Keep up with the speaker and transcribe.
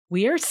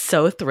We are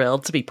so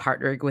thrilled to be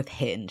partnering with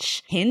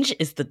Hinge. Hinge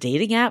is the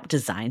dating app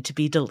designed to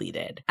be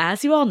deleted.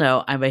 As you all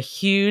know, I'm a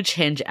huge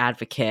Hinge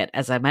advocate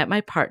as I met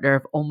my partner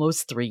of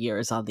almost 3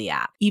 years on the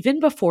app.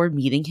 Even before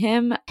meeting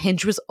him,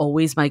 Hinge was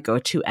always my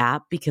go-to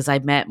app because I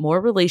met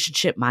more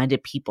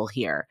relationship-minded people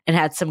here and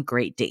had some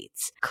great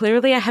dates.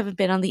 Clearly, I haven't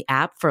been on the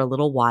app for a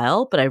little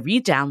while, but I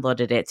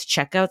re-downloaded it to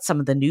check out some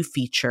of the new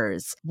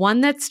features. One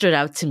that stood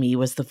out to me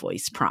was the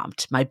voice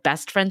prompt, my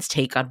best friend's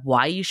take on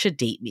why you should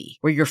date me,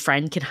 where your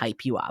friend can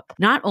hype you up.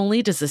 Not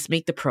only does this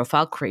make the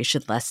profile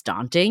creation less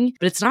daunting,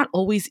 but it's not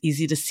always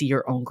easy to see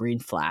your own green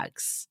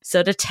flags.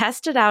 So to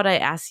test it out, I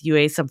asked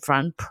Yue some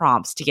fun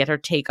prompts to get her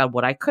take on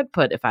what I could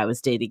put if I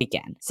was dating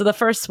again. So the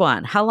first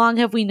one, how long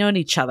have we known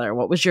each other?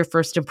 What was your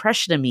first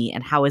impression of me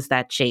and how has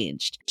that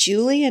changed?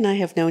 Julie and I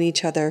have known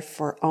each other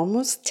for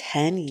almost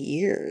 10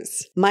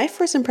 years. My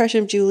first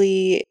impression of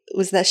Julie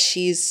was that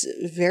she's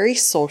very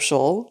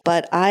social,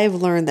 but I've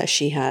learned that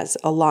she has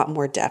a lot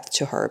more depth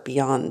to her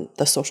beyond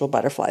the social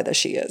butterfly that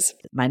she is.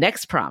 My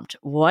next prompt,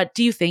 what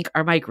do you think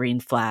are my green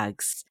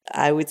flags?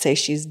 I would say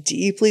she's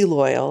deeply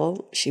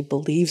loyal. She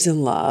believes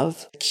in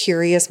love,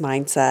 curious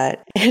mindset,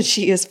 and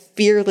she is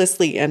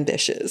fearlessly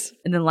ambitious.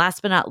 And then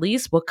last but not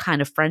least, what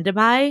kind of friend am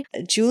I?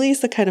 Julie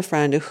is the kind of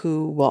friend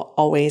who will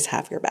always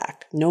have your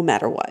back, no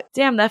matter what.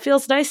 Damn, that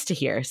feels nice to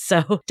hear.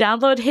 So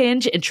download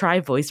Hinge and try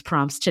voice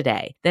prompts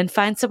today. Then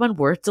find someone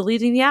worth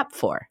deleting the app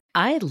for.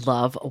 I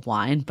love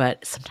wine,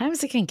 but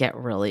sometimes it can get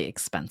really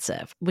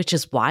expensive, which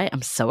is why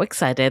I'm so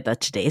excited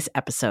that today's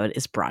episode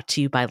is brought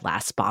to you by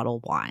Last Bottle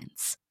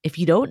Wines. If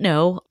you don't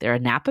know, they're a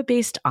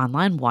Napa-based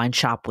online wine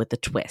shop with a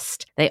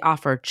twist. They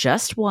offer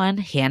just one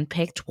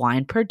hand-picked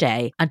wine per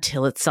day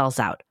until it sells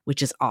out,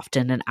 which is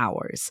often in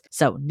hours.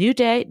 So new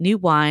day, new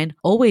wine,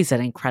 always at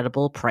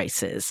incredible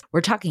prices.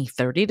 We're talking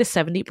 30 to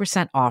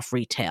 70% off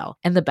retail.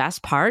 And the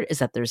best part is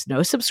that there's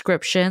no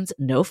subscriptions,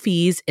 no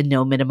fees, and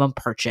no minimum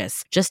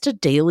purchase. Just a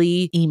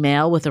daily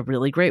email with a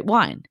really great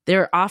wine.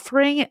 They're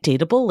offering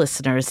Dateable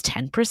listeners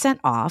 10%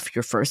 off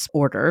your first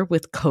order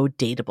with code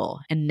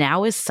Dateable. And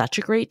now is such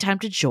a great time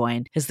to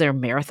join as their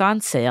marathon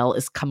sale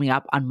is coming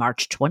up on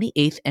March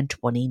 28th and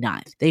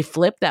 29th. They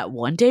flip that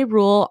one-day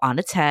rule on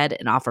its head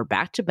and offer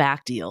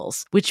back-to-back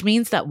deals, which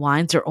means that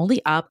wines are only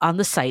up on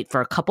the site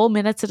for a couple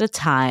minutes at a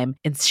time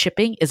and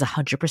shipping is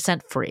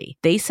 100% free.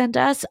 They sent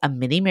us a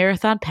mini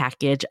marathon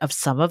package of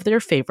some of their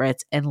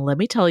favorites, and let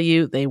me tell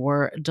you, they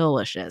were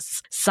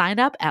delicious. Sign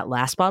up at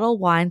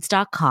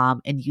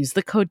lastbottlewines.com and use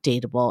the code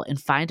Dateable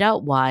and find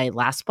out why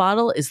Last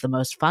Bottle is the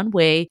most fun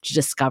way to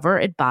discover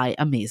and buy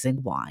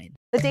amazing wine.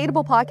 The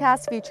Dateable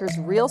podcast features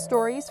real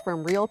stories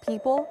from real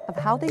people of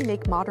how they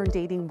make modern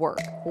dating work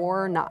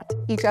or not.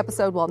 Each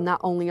episode will not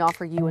only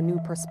offer you a new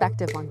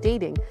perspective on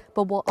dating,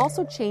 but will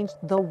also change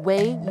the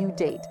way you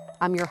date.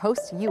 I'm your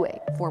host, Yue,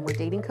 former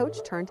dating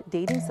coach turned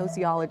dating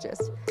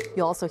sociologist.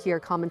 You'll also hear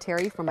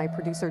commentary from my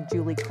producer,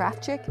 Julie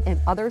Krafchick, and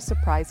other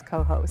surprise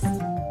co-hosts.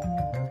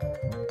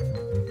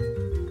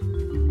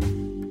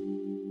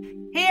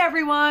 Hey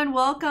everyone,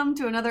 welcome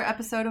to another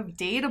episode of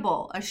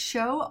Dateable, a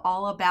show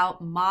all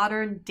about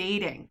modern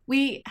dating.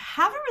 We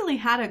haven't really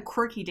had a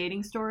quirky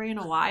dating story in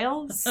a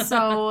while,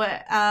 so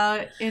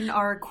in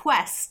our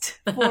quest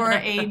for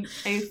a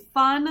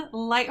fun,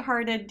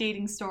 lighthearted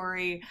dating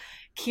story,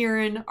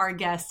 Kieran, our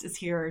guest, is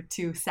here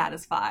to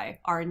satisfy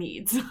our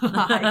needs.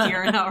 Hi,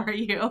 Kieran. How are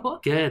you?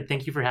 Good.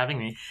 Thank you for having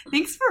me.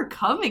 Thanks for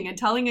coming and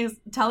telling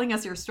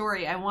us your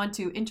story. I want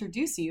to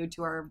introduce you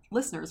to our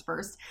listeners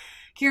first.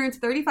 Kieran's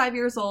 35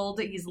 years old.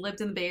 He's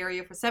lived in the Bay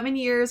Area for 7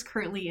 years,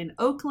 currently in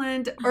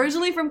Oakland,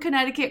 originally from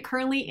Connecticut,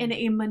 currently in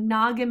a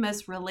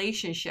monogamous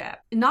relationship.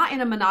 Not in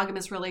a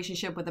monogamous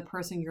relationship with the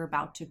person you're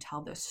about to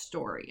tell this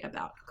story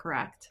about,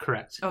 correct?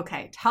 Correct.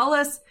 Okay. Tell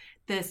us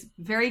this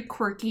very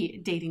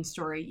quirky dating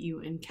story you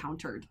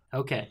encountered.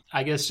 Okay.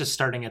 I guess just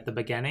starting at the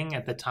beginning,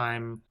 at the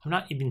time, I'm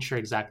not even sure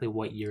exactly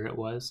what year it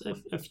was,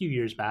 a few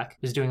years back. I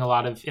was doing a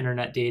lot of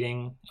internet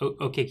dating,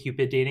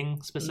 OkCupid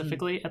dating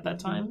specifically at that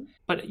time. Mm-hmm.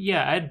 But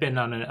yeah, I had been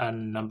on a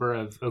number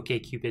of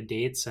OkCupid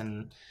dates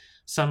and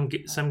some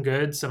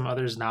good, some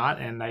others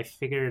not. And I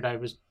figured I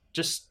was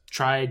just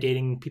try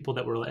dating people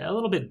that were a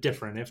little bit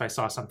different if I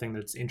saw something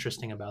that's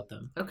interesting about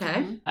them.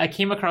 Okay. I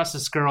came across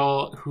this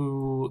girl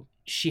who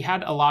she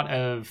had a lot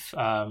of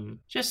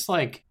just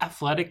like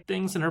athletic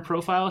things in her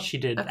profile. She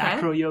did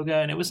acro yoga,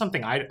 and it was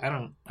something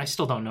I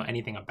still don't know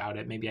anything about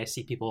it. Maybe I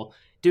see people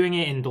doing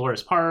it in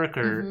Dolores Park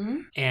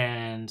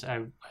and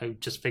I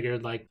just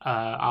figured like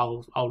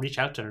I'll reach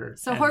out to her.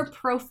 So her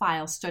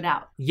profile stood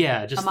out.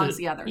 Yeah, just amongst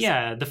the others.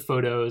 Yeah, the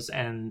photos,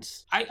 and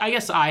I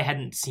guess I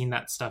hadn't seen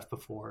that stuff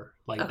before,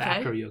 like the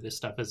acro yoga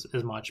stuff as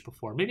much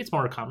before. Maybe it's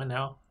more common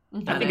now.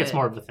 I think it's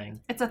more of a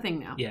thing. It's a thing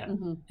now. Yeah,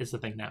 it's a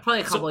thing now.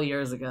 Probably a couple of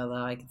years ago,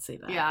 though. I can see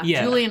that.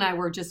 Yeah. Julie and I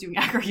were just doing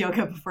acro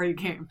yoga before you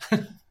came.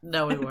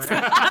 No, we weren't.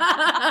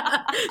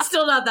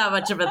 Still not that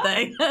much of a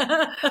thing.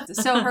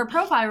 So her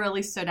profile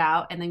really stood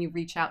out, and then you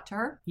reached out to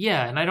her?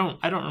 Yeah, and I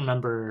don't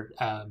remember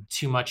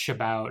too much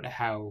about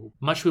how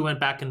much we went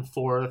back and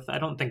forth. I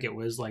don't think it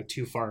was like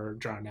too far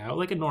drawn out,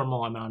 like a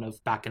normal amount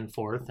of back and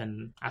forth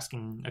and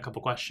asking a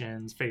couple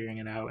questions, figuring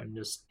it out, and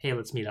just, hey,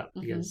 let's meet up,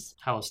 because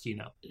how else do you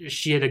know?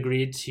 She had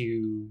agreed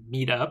to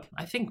meet up.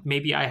 I think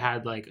maybe I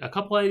had like a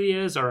couple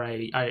ideas, or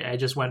I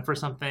just went for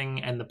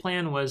something, and the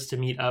plan was to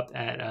meet up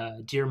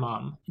at Dear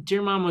Mom.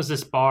 Dear Mom was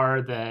this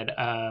bar that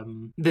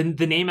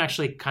the name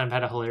actually kind of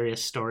had a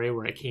hilarious story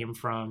where it came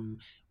from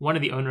one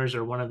of the owners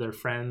or one of their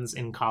friends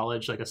in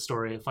college, like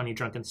a funny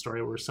drunken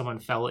story where someone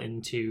fell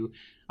into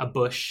a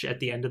bush at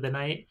the end of the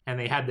night, and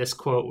they had this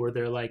quote where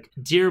they're like,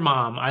 "Dear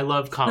Mom, I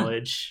love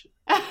college."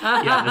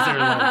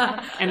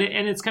 And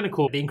it's kind of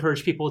cool. They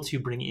encourage people to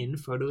bring in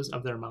photos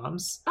of their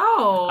moms.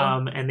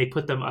 And they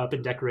put them up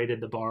and decorated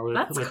the bar with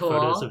cool.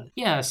 photos of.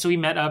 Yeah, so we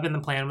met up, and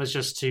the plan was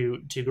just to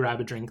grab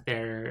a drink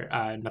there.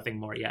 Nothing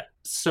more yet.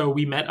 So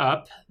we met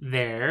up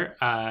there,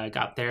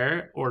 got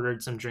there,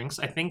 ordered some drinks.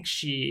 I think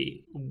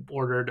she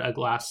ordered a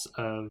glass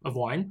of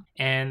wine,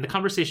 and the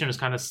conversation was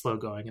kind of slow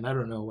going. And I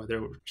don't know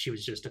whether she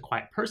was just a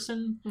quiet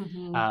person.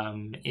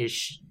 Is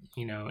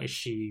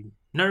she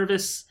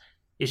nervous?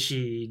 Is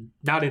she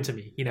not into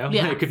me?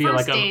 It could be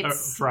like a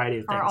variety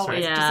of things. Are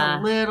always right? just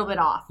a little bit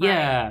off. Right?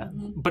 Yeah,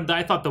 but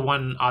I thought the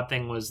one odd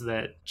thing was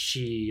that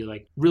she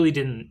like really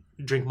didn't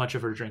drink much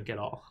of her drink at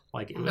all.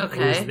 Like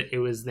it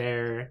was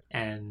there,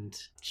 and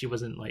she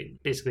wasn't like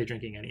basically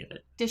drinking any of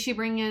it. Did she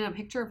bring in a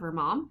picture of her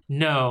mom?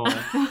 No.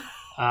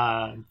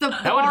 The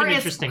that bar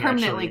is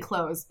permanently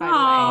closed, by the way.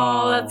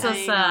 Oh, that's so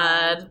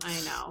sad.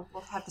 I know.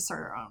 We'll have to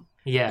start our own.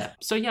 Yeah.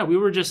 So yeah, we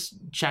were just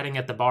chatting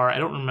at the bar. I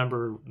don't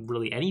remember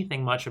really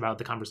anything much about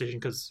the conversation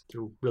because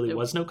there really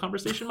was no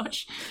conversation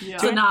much.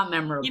 So not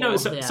memorable.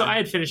 So I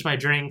had finished my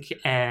drink,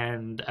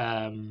 and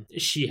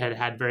she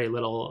had very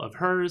little of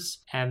hers.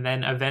 And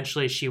then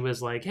eventually she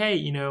was like, hey,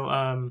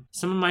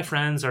 some of my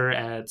friends are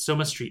at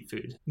Soma Street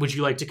Food. Would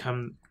you like to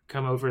come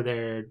over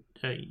there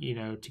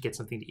to get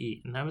something to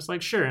eat? And I was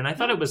like, sure. And I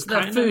thought it was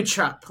the food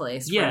truck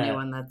place for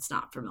anyone that's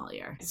not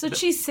familiar. So did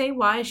she say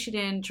why she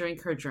didn't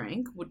drink her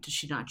drink? Did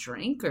she not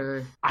drink,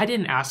 or? I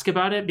didn't ask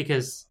about it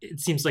because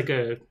it seems like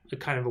a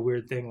kind of a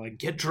weird thing, like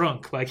get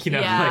drunk, like,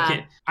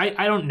 I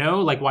don't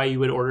know, like why you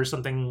would order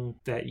something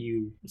that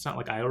it's not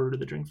like I ordered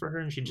the drink for her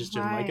and she just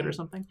didn't like it or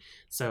something.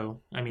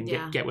 So, I mean,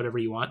 get whatever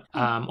you want.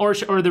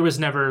 Or there was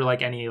never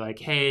like any like,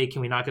 hey,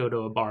 can we not go to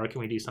a bar? Can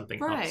we do something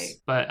else?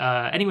 But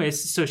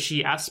anyways, so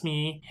she asked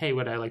me, hey,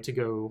 would I like to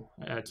go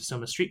to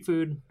Soma Street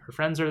Food? Her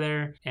friends are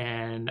there.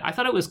 And I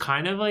thought it was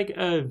kind of like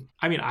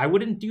I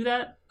wouldn't do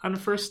that on a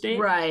first date.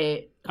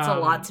 Right. It's a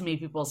lot to meet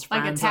people's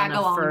friends like a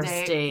tag-along on a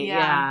first date.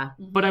 Yeah.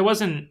 But I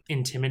wasn't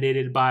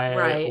intimidated by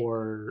it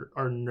or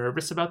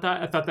nervous about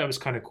that. I thought that was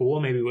kind of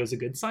cool. Maybe it was a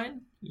good sign,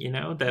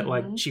 that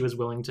like she was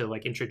willing to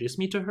like introduce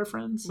me to her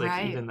friends,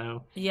 like even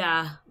though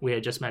we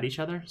had just met each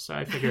other. So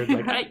I figured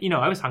like,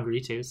 I was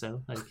hungry too.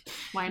 So like,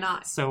 why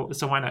not? So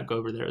why not go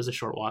over there? It was a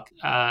short walk.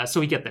 So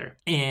we get there,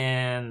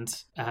 and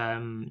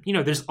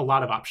there's a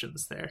lot of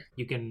options there.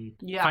 You can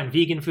find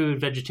vegan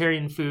food,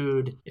 vegetarian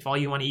food. If all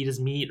you want to eat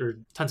is meat, or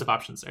tons of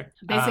options there.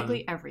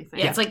 Basically everything.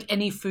 Yeah, it's like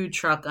any food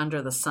truck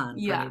under the sun,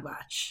 pretty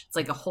much. It's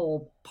like a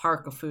whole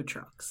park of food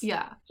trucks.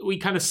 Yeah. We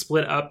kind of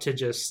split up to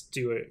just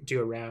do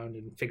a round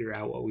and figure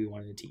out what we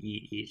wanted to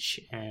eat each,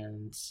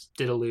 and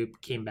did a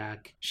loop, came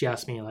back. She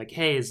asked me like,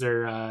 hey, is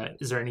there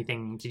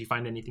anything, did you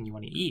find anything you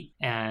want to eat?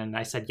 And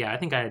I said, yeah, I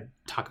think I had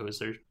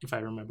tacos, or if I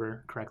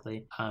remember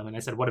correctly. And I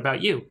said, what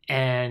about you?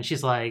 And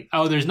she's like,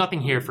 oh, there's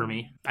nothing here for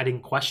me. I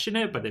didn't question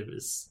it, but it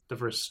was the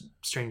first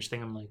strange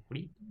thing. I'm like, what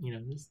do you,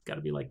 there's got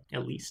to be like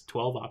at least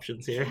 12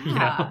 options here,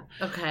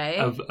 okay,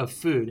 of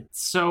food.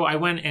 So I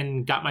went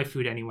and got my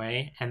food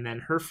anyway, and then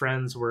her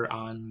friends were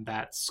on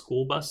that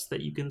school bus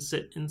that you can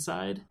sit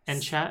inside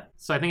and chat.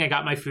 So I think I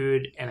got my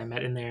food and I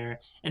met in there,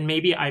 and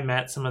maybe I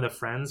met some of the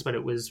friends, but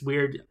it was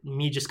weird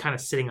me just kind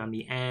of sitting on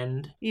the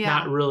end,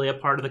 not really a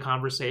part of the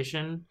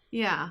conversation.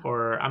 Yeah.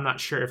 Or I'm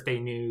not sure if they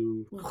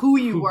knew who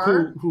you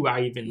were, who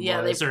I even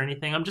was or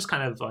anything. I'm just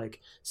kind of like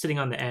sitting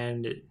on the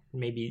end.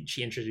 Maybe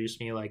she introduced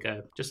me like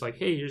just like,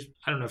 hey,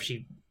 I don't know if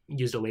she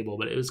used a label,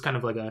 but it was kind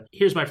of like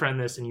here's my friend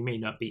this, and you may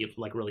not be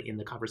like really in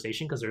the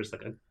conversation because there's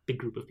like a big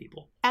group of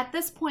people. At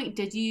this point,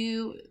 did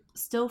you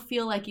still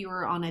feel like you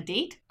were on a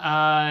date?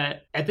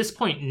 At this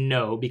point,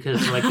 no,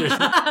 because like there's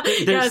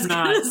I was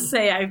not gonna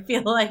say, I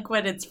feel like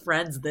when it's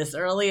friends this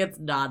early, it's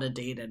not a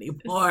date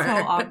anymore. It's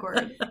so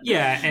awkward.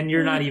 Yeah, and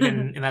you're not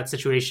even in that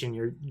situation.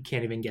 You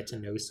can't even get to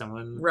know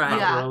someone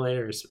properly,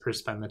 or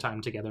spend the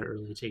time together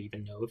early to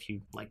even know if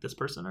you like this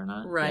person or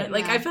not. Right.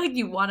 Like I feel like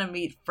you want to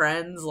meet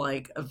friends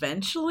like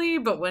eventually,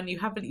 but when you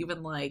haven't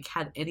even like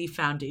had any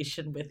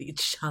foundation with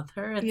each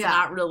other, it's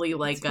not really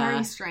like it's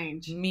very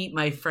strange meet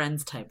my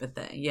friends type of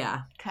thing.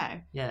 Yeah.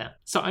 Okay. Yeah.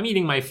 So I'm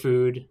eating my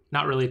food,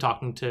 not really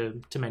talking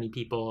to many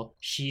people.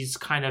 She's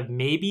kind of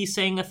maybe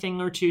saying a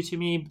thing or two to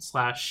me,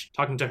 /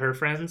 talking to her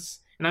friends.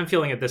 And I'm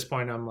feeling at this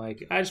point, I'm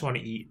like, I just want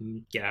to eat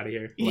and get out of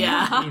here. Like,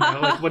 Yeah. You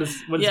know, like what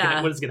is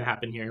Yeah. what is gonna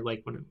happen here?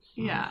 Like, I'm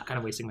kind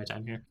of wasting my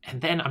time here. And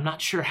then I'm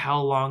not sure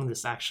how long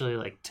this actually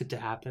like took to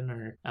happen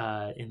or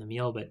in the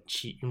meal, but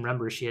she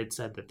had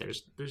said that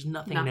there's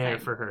nothing there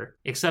for her,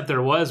 except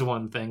there was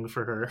one thing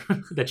for her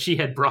that she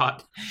had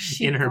brought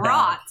in her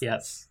bag.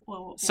 Yes.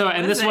 Well, so,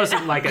 and this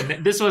wasn't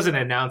like this wasn't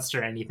announced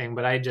or anything,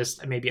 but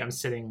maybe I'm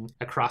sitting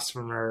across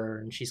from her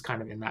and she's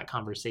kind of in that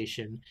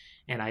conversation,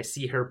 and I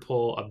see her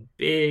pull a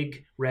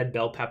big red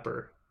bell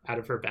pepper out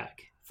of her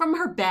bag. From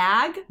her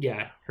bag?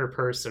 Yeah, her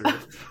purse or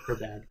her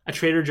bag. A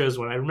Trader Joe's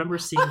one. I remember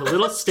seeing the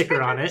little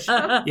sticker on it.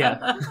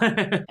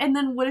 Yeah. And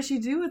then what does she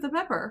do with the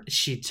pepper?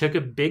 She took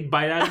a big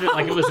bite out of it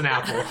like it was an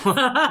apple.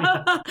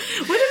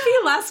 Would it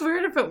be less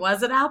weird if it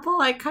was an apple?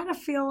 I kind of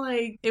feel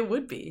like it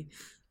would be.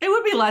 It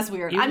would be less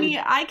weird. I mean,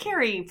 I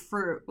carry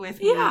fruit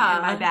with me in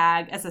my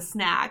bag as a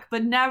snack,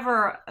 but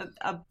never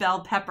a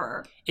bell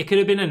pepper. It could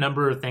have been a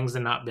number of things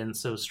and not been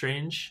so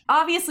strange.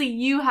 Obviously,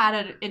 you had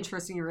an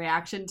interesting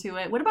reaction to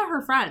it. What about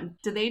her friend?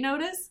 Did they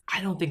notice?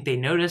 I don't think they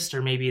noticed,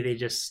 or maybe they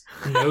just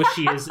know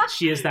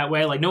she is that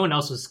way. Like no one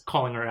else was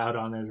calling her out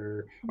on it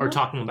or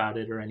talking about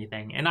it or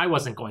anything. And I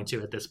wasn't going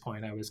to at this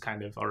point. I was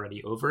kind of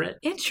already over it.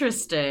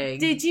 Interesting.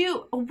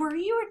 Were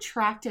you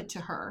attracted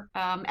to her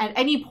at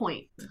any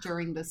point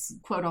during this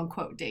quote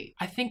unquote date?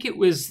 I think it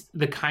was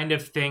the kind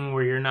of thing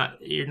where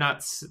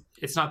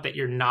it's not that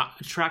you're not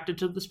attracted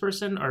to this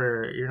person,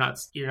 or you're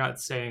not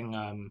saying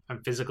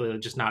I'm physically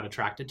just not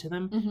attracted to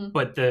them,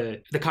 but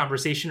the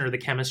conversation or the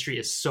chemistry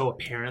is so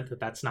apparent that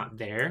that's not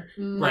there.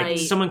 Right. Like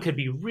someone could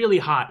be really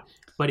hot,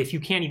 but if you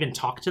can't even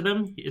talk to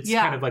them, it's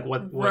kind of like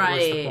what's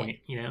the point,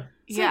 you know?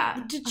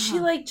 So did she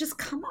like just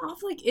come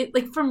off like it?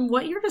 Like from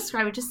what you're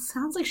describing, it just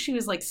sounds like she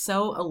was like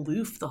so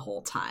aloof the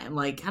whole time,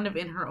 like kind of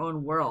in her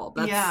own world.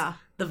 That's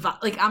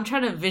like I'm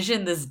trying to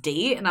vision this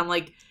date, and I'm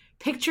like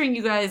picturing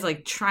you guys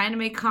like trying to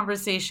make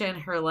conversation.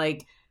 Her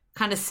like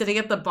kind of sitting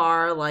at the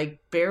bar, like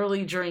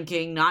barely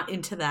drinking, not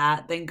into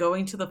that. Then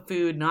going to the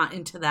food, not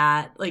into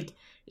that. Like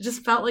it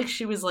just felt like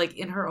she was like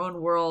in her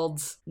own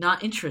world,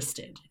 not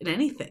interested in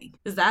anything.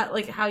 Is that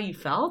like how you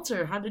felt,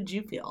 or how did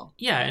you feel?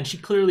 Yeah, and she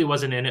clearly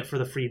wasn't in it for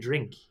the free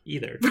drink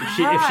either.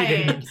 If she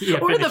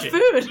didn't, or the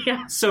food.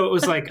 Yeah. So it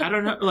was like, I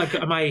don't know, like,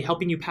 am I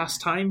helping you pass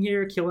time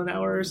here, kill an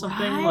hour or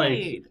something? Right.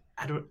 Like,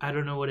 I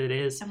don't know what it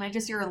is. Am I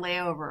just your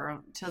layover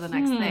to the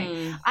next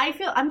thing?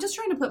 I'm just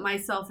trying to put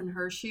myself in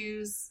her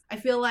shoes. I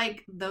feel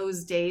like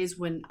those days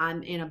when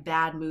I'm in a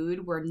bad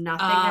mood where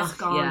nothing has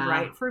gone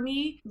right for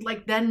me,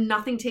 like then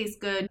nothing tastes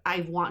good.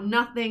 I want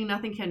nothing.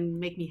 Nothing can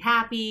make me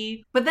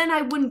happy. But then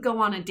I wouldn't go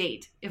on a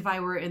date if I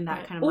were in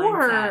that kind of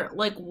mindset. Or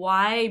like,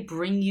 why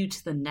bring you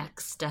to the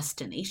next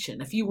destination?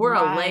 If you were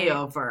a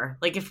layover,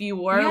 like if you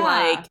were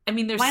like, I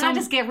mean, why not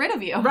just get rid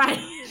of you? Right.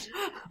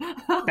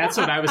 That's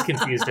what I was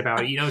confused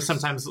about. You know,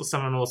 sometimes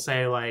someone will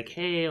say like,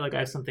 hey, like I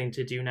have something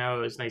to do now.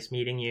 It was nice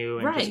meeting you.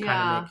 And just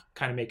kind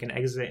of make an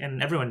exit,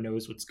 and everyone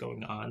knows what's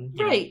going on.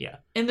 You know? Yeah.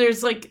 And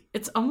there's like,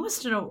 it's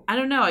almost, I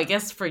don't know, I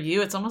guess for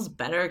you, it's almost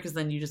better because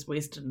then you just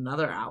wasted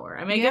another hour.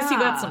 I mean, I guess you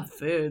got some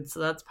food, so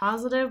that's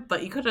positive,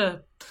 but you could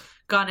have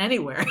gone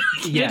anywhere.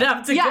 You'd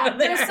have to go there.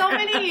 There's so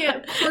many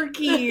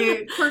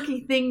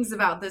quirky things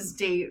about this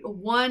date.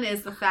 One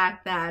is the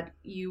fact that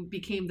you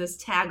became this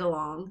tag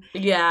along.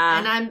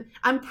 Yeah. And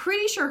I'm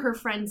pretty sure her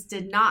friends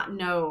did not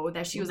know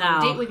that she was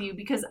on a date with you,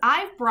 because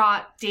I've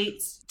brought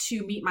dates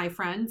to meet my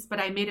friends, but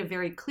I made it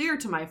very clear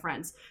to my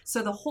friends.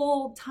 So the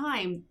whole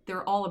time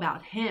they're all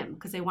about him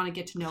because they want to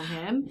get to know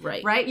him.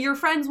 Right? Your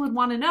friends would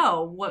want to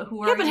know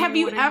who are you. Yeah, but have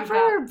you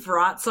ever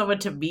brought someone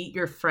to meet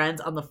your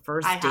friends on the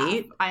first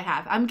date? I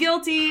have. I'm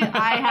guilty.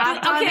 I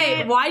have done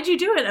it. Why'd you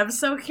do it? I'm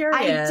so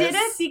curious. I did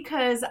it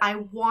because I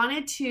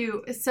wanted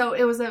to. So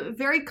it was a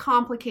very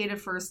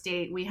complicated first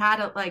date. We had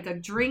a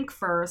drink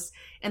first,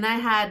 and I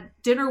had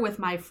dinner with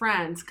my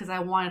friends because I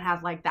wanted to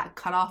have like that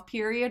cutoff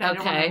period. I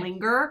didn't want to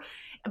linger.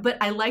 But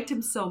I liked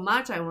him so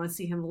much, I want to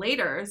see him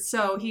later.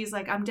 So he's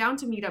like, I'm down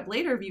to meet up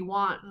later if you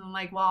want. And I'm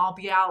like, well, I'll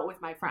be out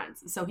with my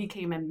friends. So he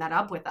came and met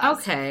up with us.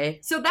 Okay.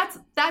 So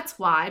that's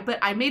why. But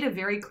I made it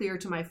very clear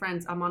to my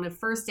friends, I'm on a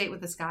first date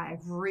with this guy.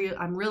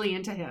 I'm really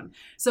into him.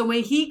 So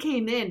when he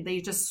came in,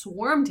 they just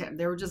swarmed him.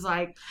 They were just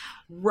like,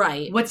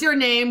 what's your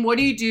name? What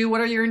do you do?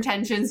 What are your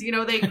intentions? You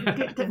know, they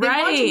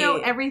want to know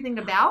everything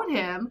about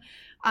him.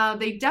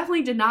 They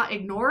definitely did not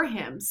ignore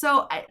him.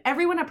 So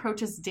everyone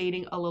approaches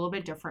dating a little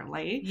bit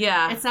differently.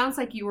 Yeah. It sounds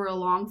like you were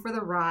along for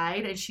the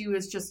ride and she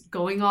was just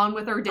going on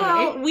with her day.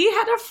 Well, we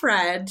had a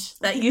friend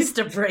that used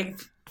to bring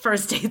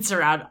first dates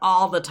around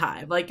all the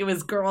time. Like it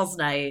was girls'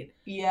 night.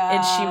 Yeah.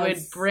 And she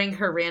would bring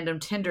her random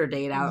Tinder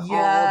date out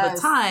all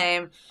the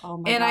time. Oh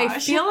my and gosh. I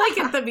feel like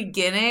at the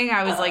beginning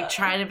I was like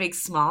trying to make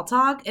small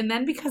talk. And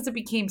then because it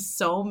became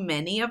so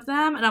many of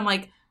them, and I'm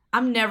like,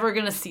 I'm never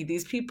going to see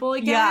these people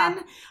again.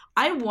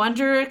 I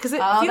wonder, because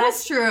it Oh, feels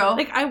that's true.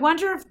 like, I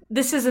wonder if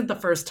this isn't the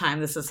first time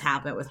this has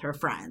happened with her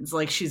friends.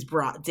 Like, she's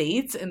brought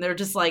dates and they're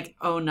just like,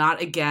 oh,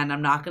 not again.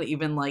 I'm not going to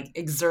even like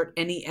exert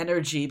any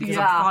energy because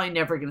I'm probably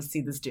never going to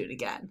see this dude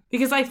again.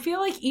 Because I feel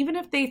like even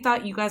if they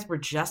thought you guys were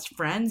just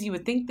friends, you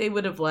would think they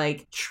would have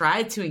like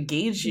tried to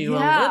engage you a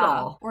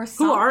little. Or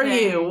who are something.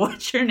 you?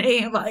 What's your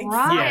name? Like,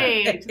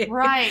 Right,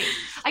 right.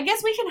 I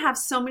guess we can have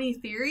so many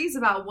theories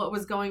about what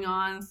was going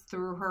on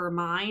through her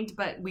mind,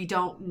 but we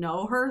don't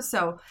know her,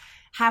 so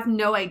have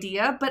no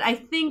idea. But I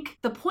think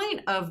the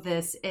point of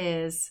this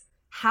is,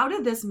 how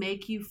did this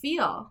make you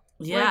feel?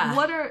 Yeah.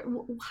 Like,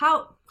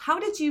 how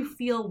did you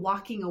feel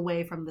walking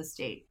away from this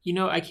date? You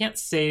know, I can't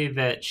say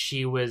that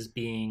she was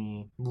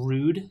being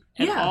rude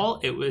at all.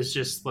 It was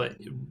just like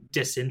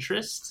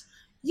disinterest.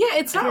 Yeah,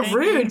 it's not Okay.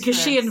 rude because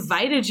she Interest.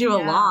 invited you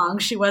Yeah. along.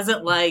 She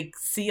wasn't like,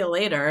 see you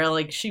later.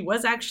 Like, she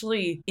was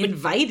actually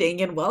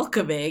inviting and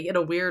welcoming in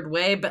a weird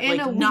way, but In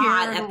like a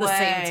not weird at the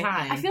way. same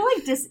time. I feel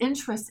like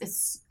disinterest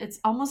it's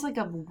almost like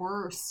a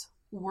worse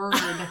word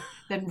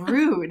than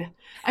rude.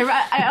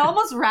 I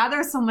almost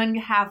rather someone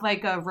have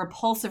like a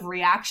repulsive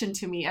reaction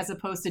to me as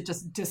opposed to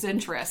just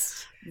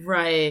disinterest.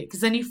 Right. Because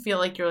then you feel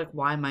like you're like,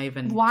 why am I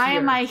even Why here?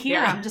 am I here?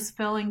 Yeah. I'm just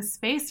filling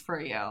space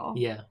for you.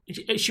 Yeah.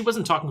 She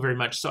wasn't talking very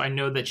much, so I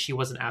know that she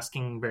wasn't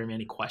asking very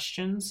many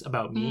questions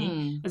about me.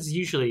 Mm. It's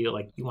usually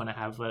like you want to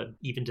have an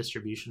even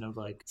distribution of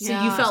like. So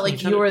Yeah. you felt like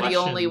Each you other were the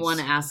only questions. one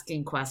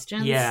asking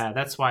questions? Yeah,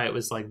 that's why it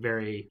was like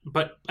very.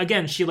 But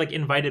again, she like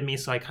invited me,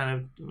 so I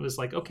kind of was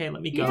like, okay,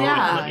 let me go,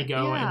 Yeah, let me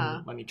go, yeah.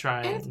 and let me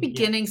try. And at the and,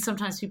 beginning,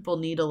 sometimes people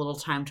need a little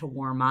time to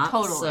warm up.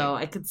 Totally. So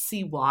I could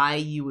see why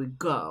you would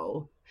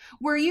go.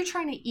 Were you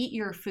trying to eat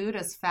your food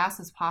as fast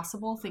as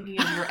possible,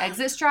 thinking of your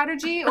exit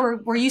strategy, or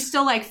were you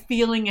still like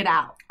feeling it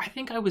out? I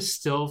think I was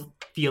still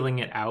feeling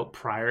it out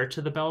prior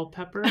to the bell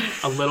pepper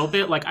a little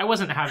bit. Like I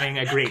wasn't having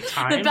a great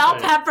time. The bell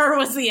but- pepper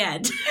was the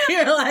end.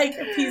 You're like,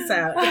 peace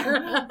out.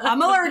 I'm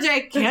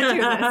allergic. Can't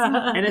do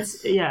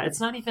this. And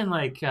it's not even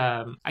like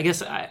I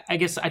guess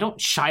I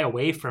don't shy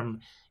away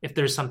from if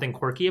there's something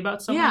quirky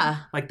about someone. Yeah.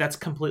 Like that's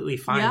completely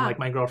fine. Yeah. Like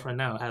my girlfriend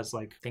now has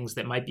like things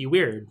that might be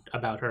weird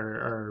about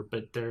her,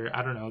 but they're,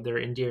 I don't know, they're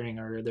endearing,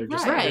 or they're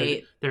just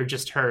Right. they're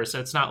just her. So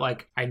it's not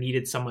like I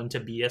needed someone to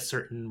be a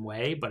certain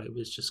way, but it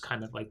was just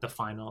kind of like the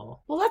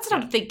final. Well, that's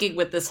what I'm thinking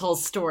with this whole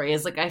story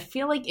is like, I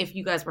feel like if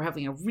you guys were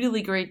having a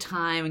really great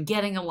time and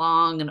getting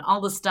along and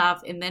all the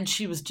stuff, and then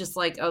she was just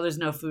like, oh, there's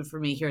no food for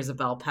me, here's a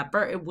bell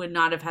pepper, it would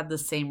not have had the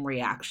same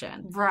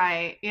reaction.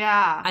 Right.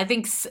 Yeah. I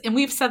think, and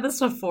we've said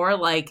this before,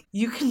 like,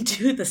 you can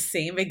do the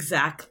same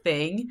exact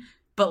thing,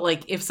 but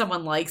like, if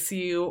someone likes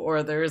you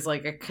or there's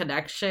like a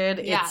connection,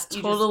 it's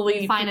you totally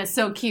just find it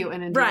so cute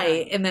and endearing.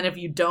 right. And then if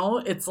you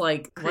don't, it's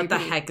like, what the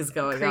Creepy. heck is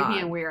going Creepy on?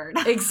 and weird.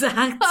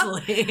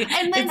 Exactly.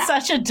 And then- it's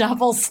such a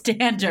double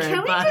standard.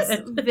 Can we but...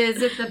 just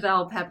visit the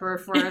bell pepper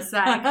for a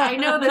sec? I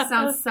know this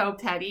sounds so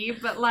petty,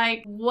 but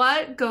like,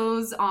 what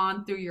goes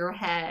on through your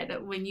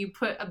head when you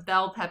put a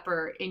bell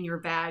pepper in your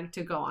bag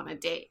to go on a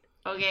date?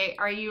 Okay,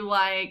 are you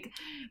like,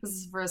 this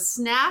is for a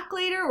snack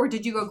later, or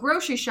did you go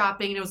grocery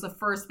shopping and it was the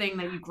first thing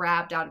that you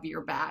grabbed out of your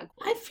bag?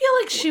 I feel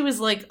like she was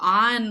like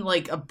on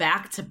like a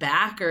back to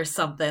back or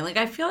something. Like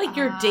I feel like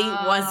your date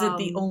wasn't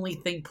the only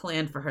thing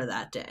planned for her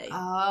that day. Oh,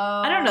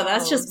 I don't know.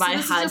 That's just my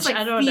this is hunch. just like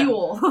I don't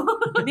fuel.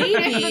 Maybe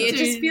it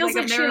just feels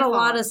like a she had a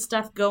lot marathon. of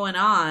stuff going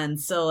on.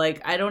 So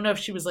like I don't know if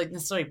she was like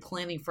necessarily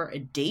planning for a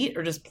date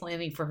or just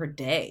planning for her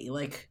day.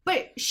 Like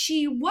But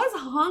she was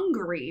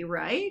hungry,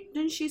 right?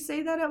 Didn't she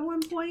say that at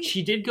one point?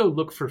 She did go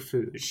look for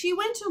food. She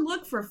went to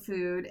look for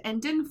food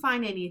and didn't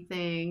find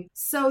anything.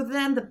 So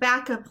then the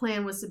backup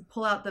plan was to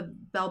pull out the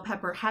bell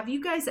pepper. Have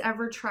you guys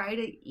ever tried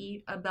to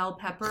eat a bell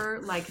pepper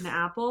like an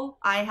apple?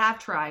 I have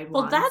tried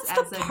well, once that's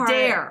the as a part.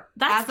 dare.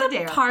 That's as a the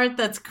dare. part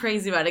that's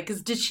crazy about it.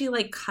 Because did she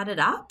like cut it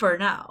up or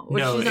no? Or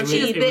No, she it just was, she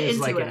just it bit was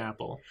into like it. an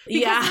apple.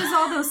 Because there's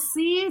all those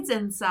seeds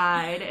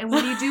inside. And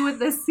what do you do with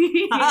the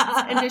seeds?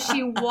 And does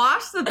she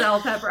wash the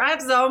bell pepper? I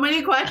have so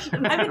many questions.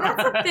 I mean,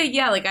 that's the thing.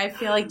 Yeah, like I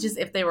feel like just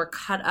if they were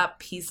cut up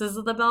pieces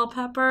of the bell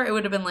pepper, it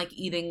would have been like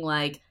eating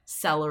like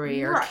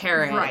celery or Right,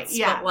 carrots. right,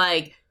 yeah. But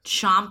like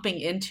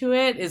chomping into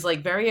it is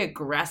like very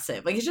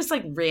aggressive. Like it's just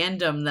like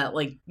random that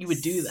like you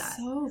would do that.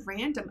 So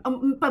random.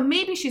 But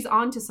maybe she's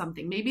onto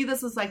something. Maybe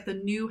this is like the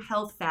new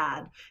health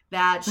fad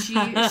that she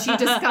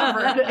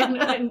discovered.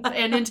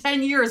 And in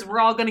 10 years, we're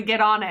all going to get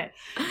on it.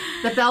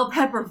 The bell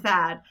pepper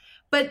fad.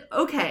 But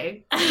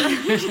okay.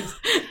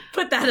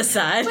 Put that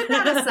aside. Put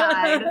that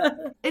aside.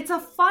 It's a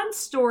fun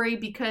story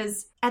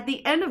because at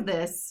the end of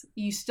this,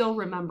 you still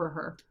remember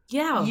her.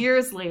 Yeah.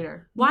 Years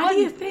later. Why What- do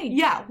you think?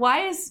 Yeah.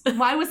 Why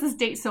was this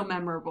date so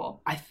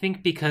memorable? I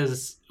think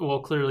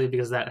clearly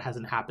because that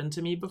hasn't happened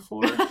to me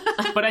before.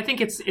 But I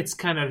think it's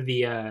kind of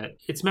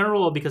it's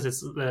memorable because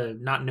it's the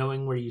not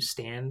knowing where you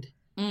stand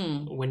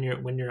Mm. when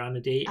you're on a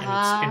date,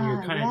 and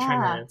you're kind of yeah.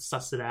 trying to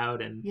suss it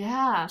out and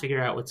Yeah.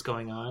 figure out what's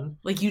going on.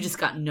 Like you just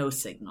got no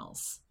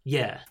signals.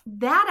 Yeah.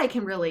 That I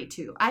can relate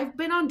to. I've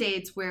been on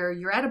dates where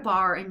you're at a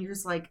bar and you're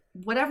just like,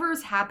 whatever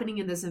is happening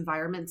in this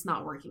environment's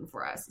not working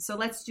for us. So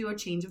let's do a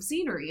change of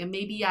scenery. And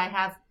maybe I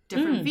have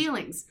different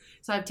feelings.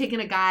 So I've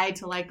taken a guy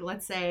to, like,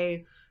 let's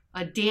say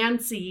a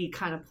dancey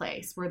kind of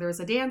place where there's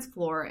a dance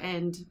floor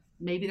and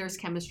maybe there's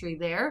chemistry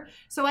there.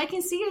 So I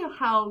can see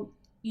how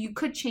you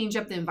could change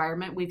up the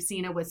environment. We've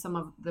seen it with some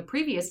of the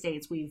previous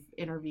dates we've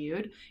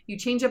interviewed. You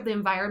change up the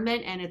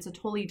environment and it's a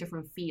totally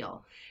different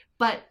feel.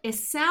 But it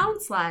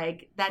sounds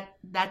like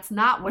that's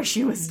not what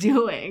she was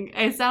doing.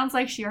 It sounds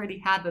like she already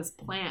had this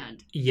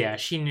planned. Yeah,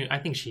 she knew. I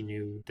think she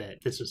knew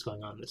that this was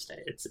going on this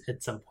day. It's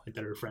at some point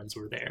that her friends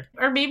were there.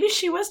 Or maybe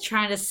she was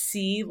trying to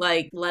see,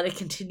 like, let it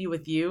continue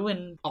with you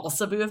and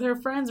also be with her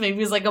friends. Maybe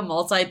it was like a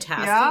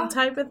multitasking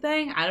type of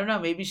thing. I don't know.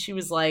 Maybe she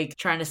was like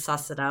trying to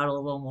suss it out a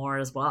little more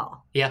as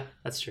well. Yeah,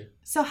 that's true.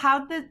 So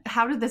how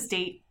did this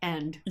date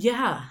end?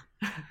 Yeah.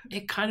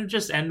 It kind of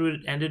just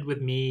ended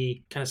with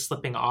me kind of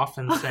slipping off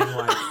and saying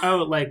like,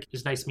 "Oh, like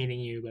it's nice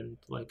meeting you, and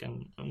like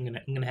I'm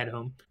gonna head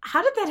home."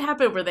 How did that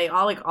happen? Were they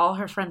all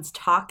her friends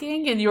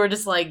talking, and you were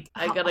just like,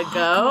 "I gotta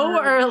go,"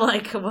 or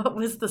like, what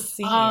was the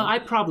scene? I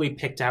probably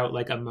picked out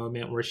like a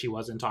moment where she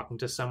wasn't talking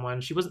to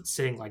someone. She wasn't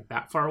sitting like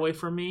that far away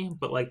from me,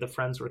 but like the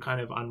friends were kind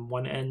of on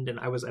one end and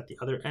I was at the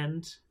other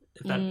end.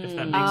 If that makes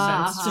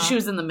sense. So she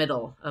was in the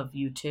middle of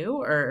you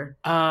two, or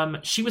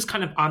she was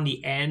kind of on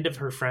the end of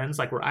her friends,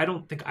 like where I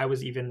don't think I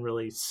was even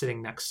really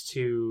sitting next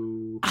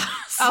to.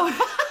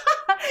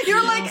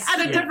 You're like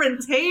at a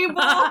different table.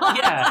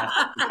 Yeah,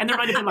 and there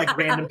might have been like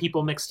random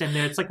people mixed in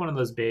there. It's like one of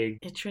those big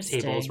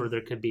tables where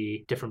there could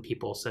be different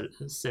people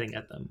sitting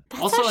at them.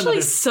 That's also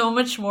actually so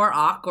much more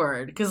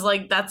awkward because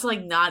like that's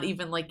like not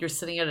even like you're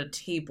sitting at a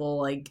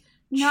table like.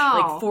 No,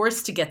 like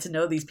forced to get to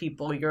know these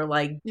people. You're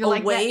away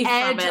like the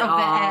edge from it of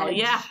all. The edge.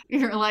 Yeah,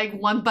 you're like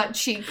one butt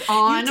cheek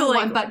on,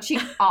 one butt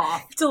cheek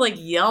off. To like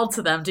yell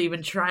to them to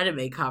even try to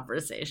make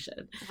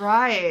conversation.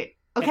 Right.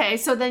 Okay,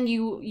 so then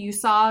you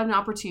saw an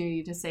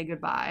opportunity to say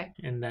goodbye,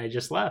 and I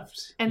just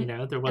left. And there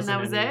wasn't. And that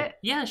was it.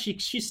 Yeah, she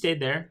stayed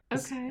there.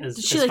 Okay.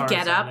 Did she like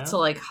get up to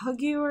like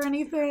hug you or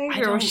anything?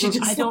 I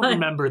don't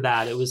remember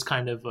that. It was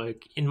kind of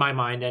like in my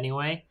mind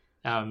anyway.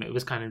 It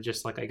was kind of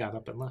just like I got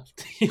up and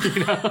left.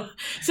 You know?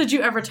 So did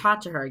you ever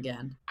talk to her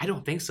again? I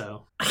don't think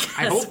so.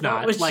 I hope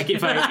not. Like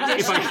if I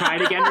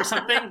tried again or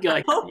something,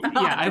 like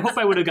I hope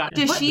I would have gotten.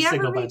 Did she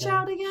ever reach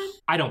out again?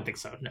 I don't think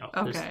so. No.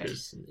 Okay.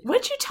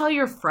 What'd you tell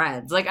your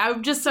friends? Like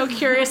I'm just so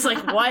curious.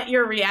 Like what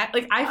your react?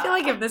 Like I feel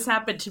like if this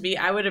happened to me,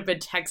 I would have been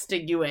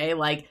texting you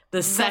like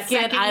the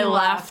second I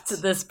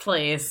left this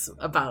place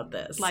about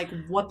this. Like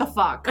what the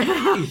fuck?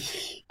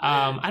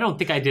 I don't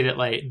think I did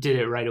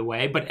it right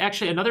away. But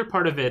actually, another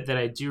part of it that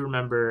I do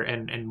remember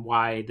and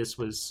why this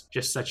was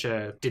just such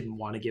a didn't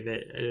want to give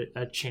it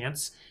a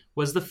chance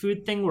was the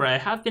food thing, where I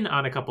have been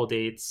on a couple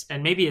dates,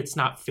 and maybe it's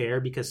not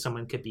fair because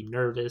someone could be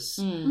nervous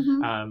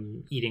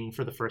eating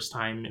for the first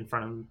time in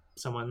front of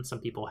someone. Some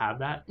people have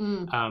that.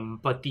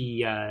 But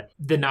the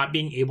not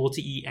being able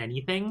to eat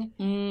anything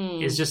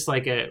is just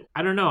like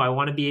I don't know. I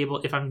want to be able,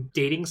 if I'm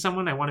dating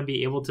someone, I want to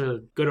be able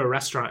to go to a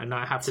restaurant and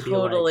not have to be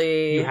like,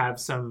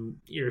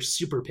 you're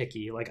super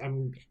picky. Like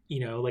I'm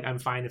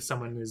fine if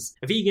someone is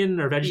a vegan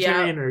or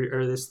vegetarian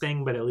or this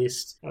thing, but at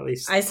least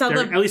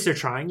they're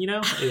trying,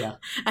 Yeah.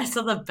 I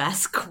saw the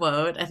best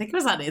quote. I think it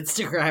was on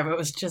Instagram. It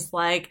was just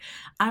like,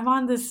 I'm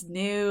on this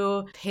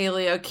new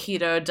paleo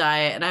keto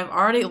diet and I've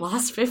already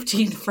lost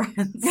 15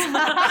 friends.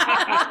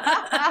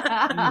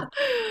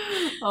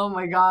 Oh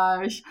my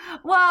gosh.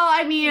 Well,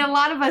 I mean, a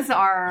lot of us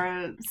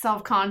are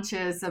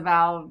self-conscious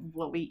about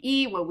what we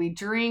eat, what we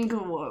drink,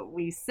 what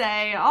we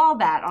say, all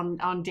that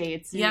on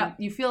dates. Yeah.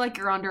 You feel like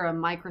you're under a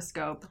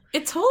microscope.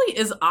 It totally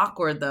is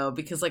awkward though,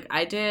 because like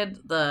I did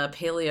the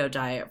paleo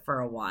diet for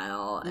a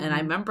while and I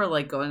remember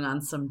like going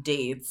on some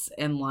dates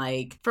and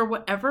like for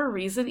whatever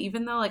reason,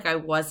 even though like I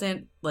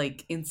wasn't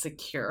like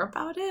insecure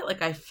about it,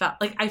 like I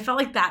felt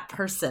like that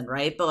person,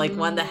 right? The like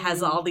one that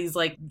has all these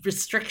like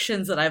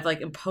restrictions that I've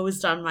like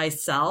imposed on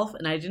myself,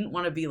 and I didn't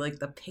want to be like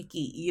the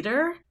picky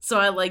eater, so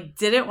I like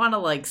didn't want to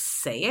like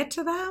say it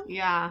to them.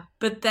 Yeah.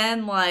 But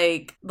then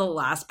like the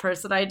last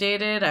person I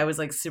dated, I was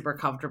like super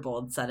comfortable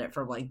and said it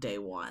from like day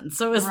one.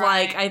 So it was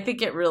like I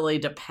think it really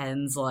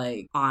depends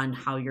like on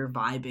how you're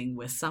vibing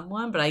with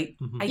someone, but I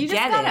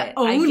get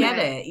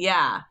it.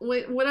 Yeah.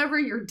 Whatever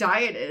your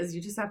diet is,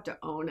 you just have to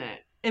own it.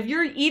 If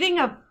you're eating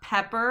a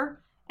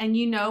pepper and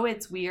you know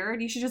it's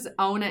weird, you should just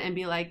own it and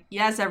be like,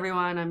 yes,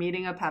 everyone, I'm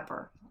eating a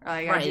pepper.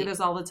 Like, I do this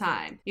all the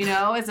time,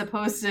 as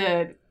opposed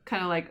to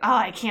kind of like, oh,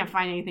 I can't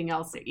find anything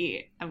else to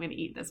eat. I'm going to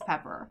eat this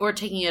pepper. Or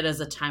taking it as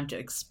a time to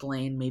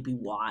explain maybe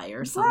why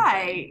or something.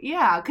 Right,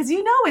 yeah, because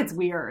it's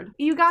weird.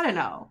 You got to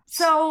know.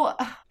 So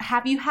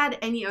have you had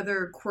any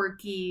other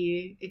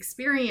quirky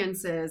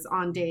experiences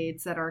on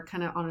dates that are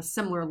kind of on a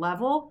similar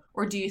level?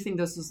 Or do you think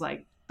this was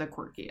like the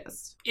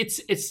quirkiest?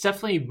 It's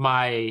definitely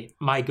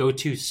my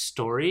go-to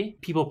story.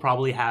 People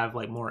probably have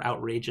like more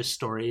outrageous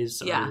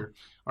stories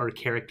or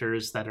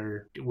characters that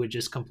would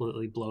just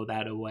completely blow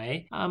that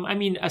away. I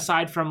mean,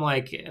 aside from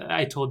like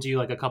I told you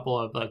like a couple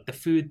of like the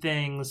food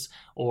things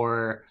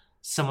or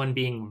someone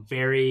being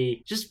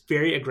very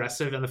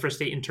aggressive on the first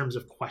date in terms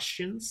of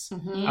questions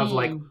Mhm. of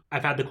like,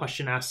 I've had the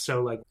question asked,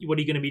 so like, what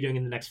are you going to be doing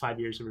in the next 5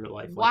 years of your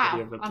life? Like, Wow. what do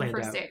you have On the planned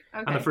first out? date.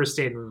 Okay. On the first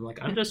date, and I'm like,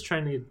 I'm just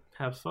trying to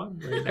have fun.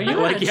 Right Are now. you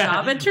on like, a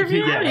job interview?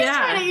 Yeah. He's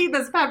trying to eat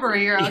this pepper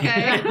here,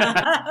 okay?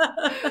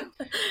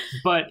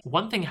 But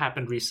one thing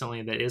happened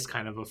recently that is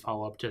kind of a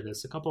follow-up to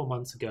this. A couple of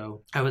months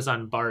ago, I was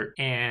on BART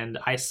and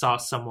I saw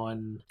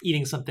someone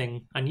eating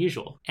something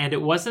unusual. And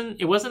it wasn't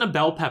a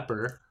bell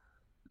pepper.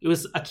 It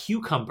was a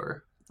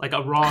cucumber, like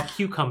a raw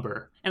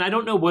cucumber. And I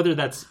don't know whether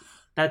that's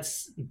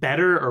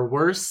better or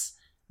worse,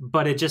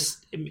 but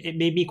it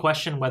made me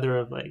question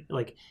whether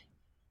like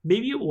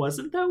maybe it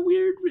wasn't that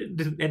weird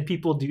and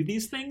people do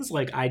these things.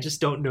 Like, I just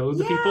don't know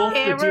the people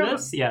that do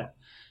this. Yeah.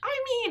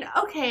 I mean,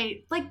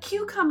 okay, like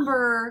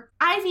cucumber.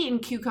 I've eaten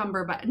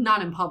cucumber, but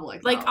not in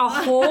public. Like though. a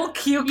whole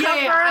cucumber?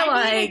 I've eaten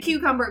a Like,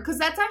 cucumber because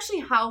that's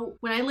actually how,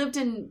 when I lived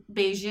in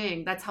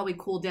Beijing, that's how we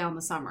cooled down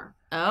the summer.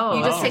 oh.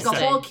 You just take a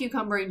interesting. whole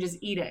cucumber and just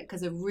eat it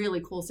because it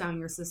really cools down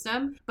your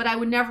system. But I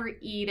would never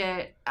eat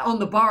it on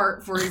the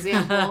BART, for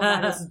example.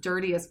 That is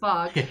dirty as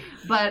fuck.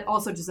 But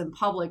also just in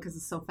public because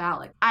it's so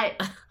phallic.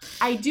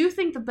 I do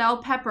think the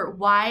bell pepper,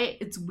 why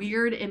it's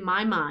weird in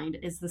my mind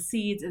is the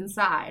seeds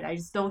inside. I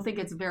just don't think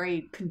it's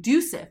very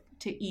conducive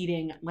to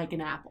eating like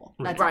an apple.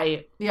 That's all.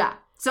 Right. Yeah.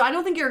 So I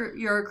don't think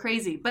you're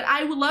crazy, but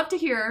I would love to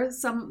hear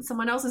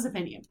someone else's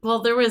opinion.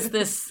 Well, there was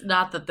this,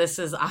 not that this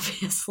is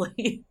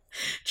obviously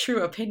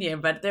true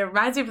opinion, but it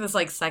reminds me of this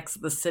like Sex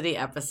and the City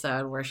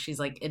episode where she's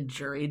like in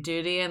jury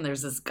duty and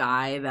there's this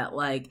guy that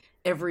like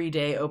every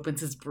day opens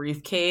his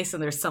briefcase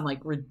and there's some like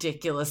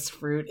ridiculous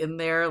fruit in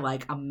there,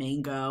 like a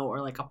mango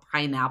or like a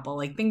pineapple,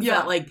 like things Yeah.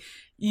 that like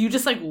you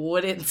just like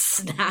wouldn't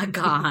snack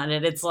on.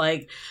 And it's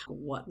like,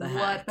 what the heck?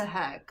 What the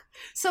heck?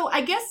 So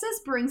I guess this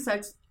brings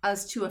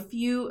us to a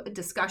few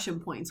discussion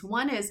points.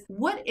 One is,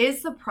 what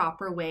is the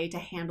proper way to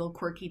handle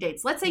quirky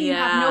dates? Let's say you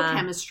have no Yeah.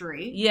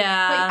 chemistry. But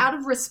Yeah. out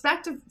of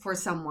respect for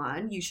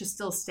someone, you should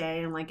still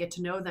stay and like get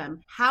to know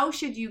them. How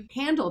should you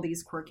handle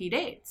these quirky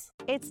dates?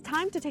 It's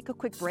time to take a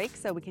quick break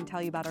so we can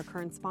tell you about our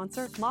current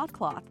sponsor,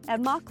 ModCloth.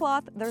 At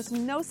ModCloth, there's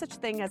no such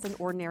thing as an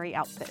ordinary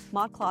outfit.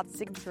 ModCloth's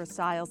signature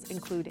styles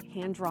include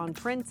hand-drawn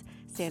prints,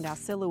 standout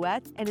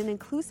silhouette, and an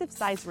inclusive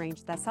size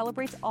range that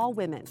celebrates all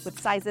women with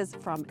sizes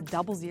from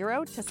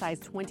 00 to size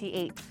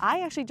 28.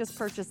 I actually just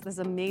purchased this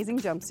amazing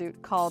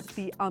jumpsuit called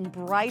the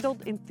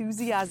Unbridled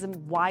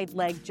Enthusiasm Wide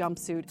Leg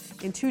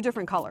Jumpsuit in 2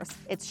 different colors.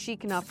 It's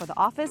chic enough for the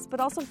office, but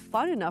also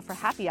fun enough for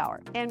happy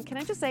hour. And can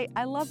I just say,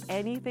 I love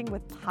anything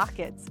with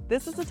pockets.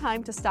 This is the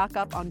time to stock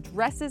up on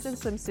dresses and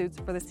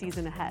swimsuits for the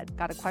season ahead.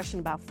 Got a question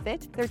about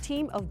fit? Their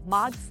team of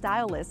mod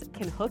stylists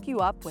can hook you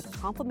up with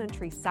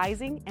complimentary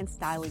sizing and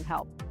styling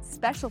help.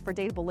 Special for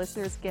Dateable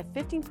listeners, get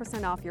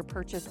 15% off your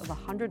purchase of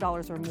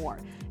 $100 or more.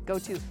 Go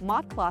to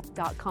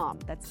modcloth.com,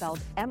 that's spelled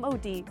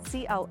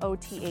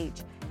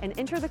MODCLOTH, and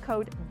enter the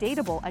code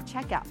DATEABLE at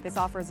checkout. This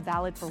offer is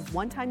valid for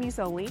one-time use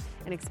only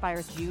and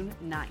expires June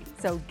 9th.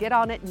 So get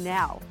on it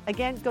now.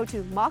 Again, go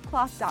to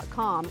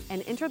modcloth.com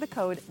and enter the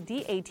code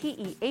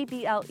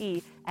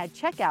DATEABLE at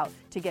checkout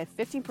to get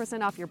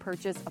 15% off your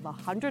purchase of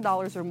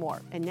 $100 or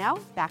more. And now,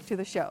 back to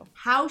the show.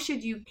 How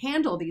should you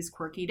handle these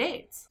quirky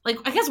dates? Like,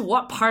 I guess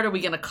what part are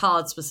we going to call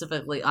it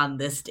specifically on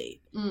this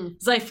date? Mm.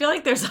 Because I feel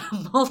like there's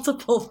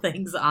multiple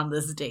things on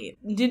this date.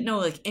 You didn't know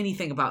like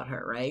anything about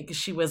her, right? Because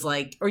she was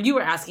like, or you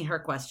were asking her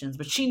questions,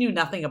 but she knew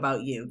nothing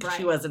about you because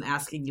she Right. wasn't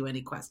asking you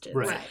any questions.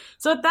 Right.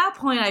 So at that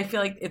point, I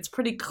feel like it's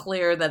pretty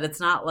clear that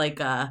it's not like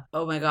a,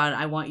 oh my God,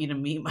 I want you to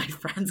meet my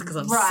friends because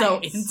I'm so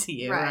Right. into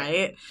you, Right.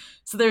 right?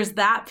 So there's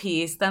that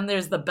piece. Then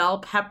there's the bell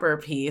pepper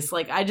piece.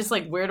 Like, I just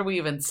like, where do we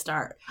even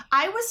start?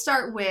 I would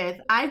start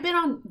with, I've been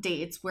on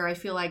dates where I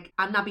feel like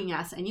I'm not being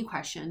asked any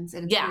questions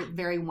and it's Yeah.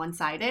 very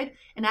one-sided.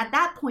 And at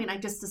that point, I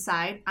just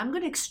decide I'm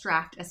going to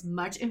extract as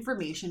much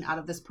information out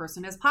of this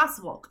person as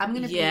possible. I'm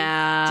going to be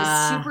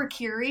just super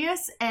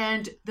curious,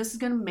 and this is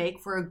going to make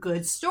for a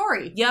good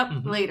story Yep.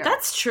 Mhm. later.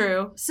 That's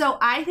true. So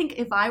I think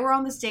if I were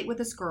on this date with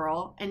this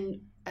girl,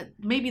 and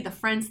maybe the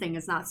friends thing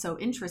is not so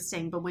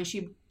interesting, but when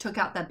she took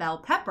out that bell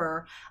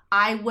pepper,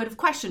 I would have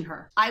questioned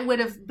her. I would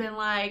have been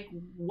like,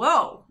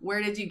 whoa,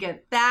 where did you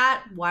get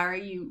that? Why are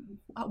you,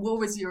 what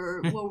was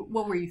your,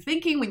 what were you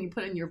thinking when you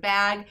put it in your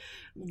bag?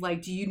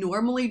 Like, do you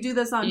normally do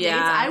this on dates?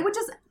 Yeah. I would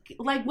just,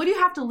 like, what do you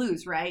have to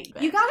lose, right?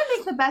 You got to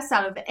make the best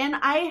out of it. And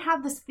I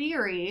have this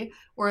theory,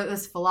 or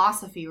this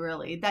philosophy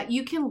really, that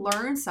you can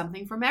learn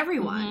something from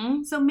everyone.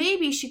 Mhm. So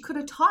maybe she could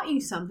have taught you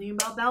something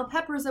about bell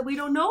peppers that we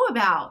don't know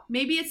about.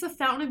 Maybe it's a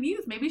fountain of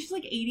youth. Maybe she's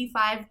like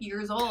 85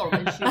 years old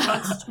and she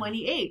looks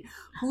 28.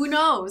 Who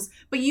knows?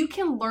 But you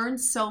can learn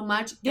so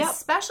much, Yep.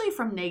 especially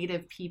from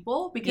negative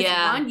people, because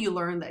Yeah. one, you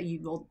learn that you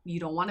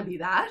don't want to be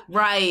that.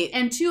 Right.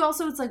 And two,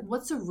 also it's like,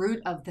 what's the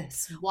root of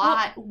this?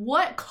 Why?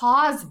 What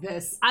caused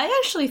this?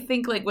 I actually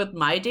think like with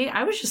my date,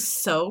 I was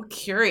just so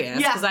curious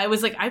Yeah. because I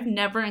was like, I've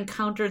never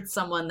encountered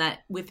someone that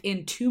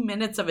within 2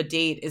 minutes of a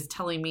date is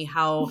telling me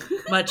how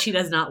much he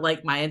does not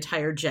like my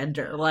entire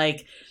gender.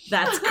 Like,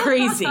 that's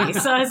crazy.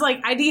 So I was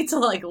like, I need to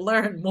like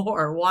learn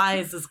more. Why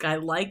is this guy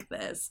like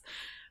this?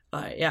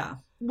 Yeah.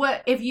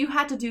 What if you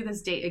had to do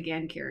this date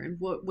again, Karen?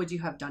 What would you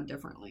have done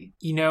differently?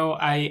 You know,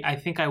 I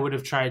think I would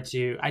have tried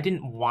to. I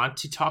didn't want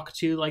to talk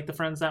to like the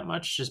friends that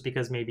much, just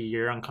because maybe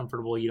you're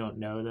uncomfortable, you don't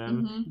know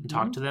them, and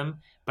talk to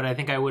them. But I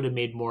think I would have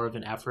made more of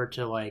an effort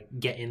to like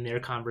get in their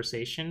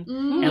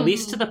conversation, at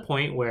least to the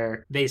point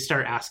where they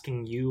start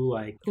asking you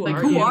like, who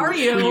are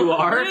you? Who you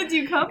are? Where did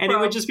you come from? And it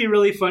would just be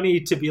really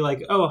funny to be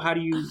like, oh, how do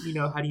you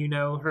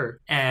know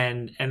her?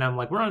 And I'm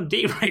like, we're on a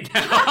date right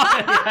now.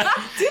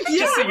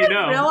 Just so you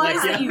know, realize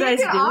like, that you guys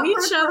knew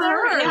each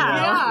other.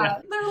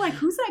 Yeah. They're like,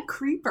 who's that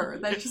creeper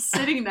that's just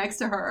sitting next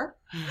to her,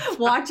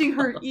 watching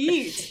her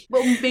eat?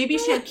 Well, maybe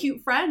she had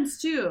cute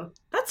friends too.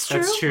 That's true.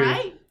 That's true.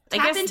 Right?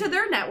 Tap into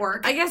their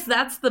network. I guess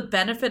that's the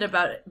benefit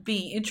about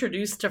being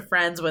introduced to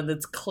friends when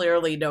it's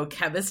clearly no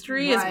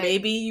chemistry, is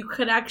maybe you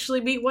could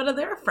actually meet one of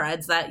their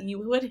friends that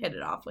you would hit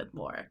it off with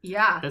more.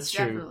 Yeah, that's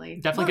definitely.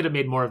 True. Definitely could have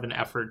made more of an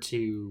effort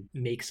to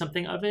make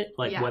something of it,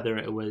 like whether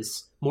it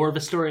was more of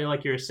a story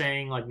like you're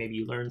saying, like maybe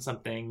you learn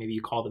something, maybe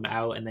you call them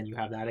out and then you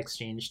have that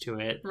exchange to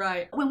it.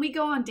 Right. When we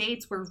go on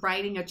dates, we're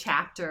writing a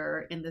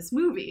chapter in this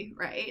movie,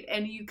 right?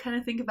 And you kind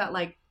of think about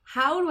like,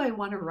 how do I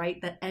want to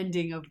write the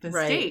ending of this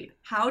date?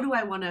 How do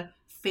I want to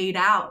fade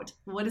out?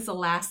 What is the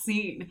last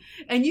scene?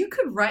 And you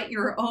could write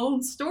your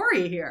own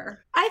story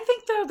here. I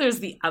think though there's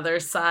the other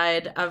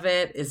side of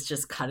it is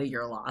just cutting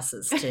your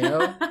losses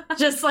too.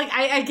 Just like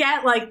I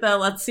get like the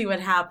let's see what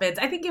happens.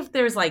 I think if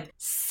there's like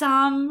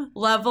some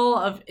level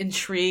of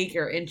intrigue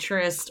or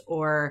interest,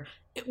 or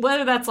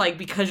whether that's like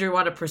because you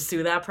want to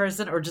pursue that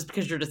person or just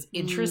because you're just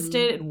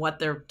interested in what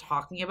they're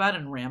talking about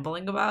and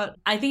rambling about.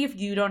 I think if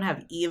you don't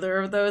have either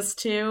of those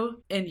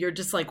two and you're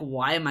just like,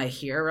 why am I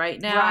here right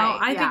now?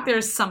 I think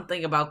there's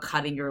something about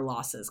cutting your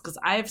losses, because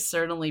I've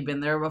certainly been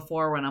there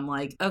before when I'm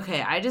like,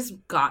 okay, I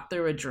just got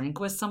through a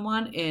drink with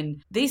someone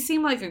and they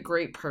seem like a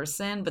great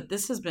person, but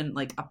this has been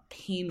like a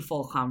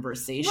painful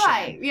conversation.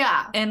 Right,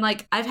 yeah. And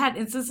like I've had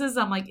instances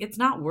I'm like, it's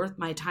not worth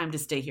my time to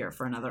stay here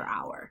for another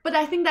hour. But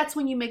I think that's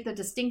when you make the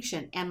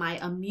distinction. Am I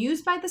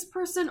amused by this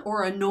person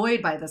or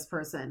annoyed by this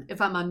person?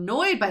 If I'm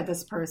annoyed by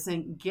this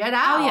person, get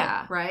out. Oh,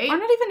 yeah. Right? Or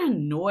not even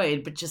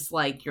annoyed, but just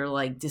like you're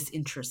like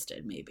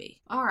disinterested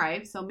maybe. All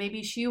right. So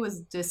maybe she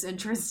was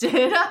disinterested.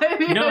 I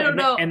mean, I don't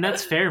know. And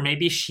that's fair.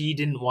 Maybe she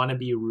didn't want to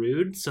be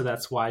rude. So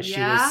that's why she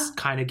was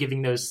kind of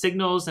giving those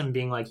signals and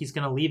being like, he's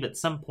going to leave at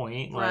some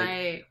point.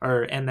 Like,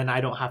 and then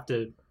I don't have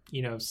to,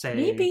 say.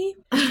 Maybe.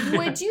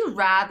 Would you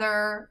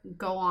rather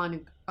go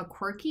on a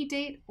quirky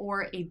date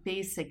or a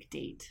basic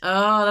date?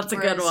 Oh, that's a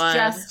good one.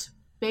 Just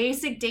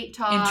basic date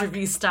talk.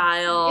 Interview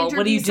style.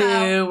 What do you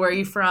do? Where are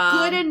you from?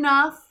 Good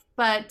enough,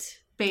 but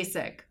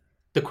basic.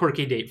 The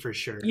quirky date for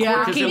sure.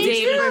 Yeah, quirky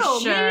date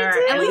for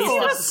sure. At least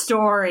it's a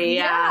story.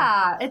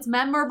 Yeah. It's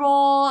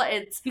memorable.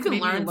 You can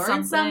learn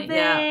something.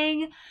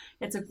 Yeah.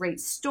 It's a great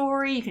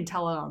story. You can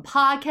tell it on a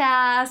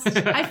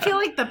podcast. I feel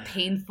like the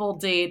painful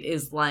date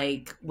is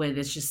like when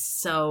it's just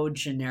so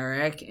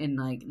generic and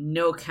like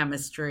no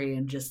chemistry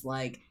and just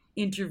like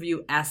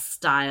interview-esque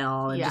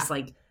style and just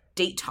like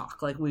date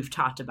talk like we've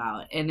talked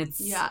about. And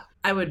it's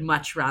I would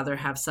much rather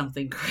have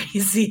something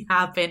crazy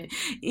happen,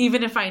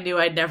 even if I knew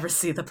I'd never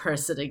see the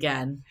person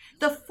again.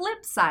 The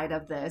flip side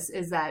of this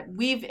is that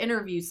we've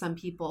interviewed some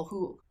people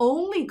who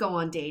only go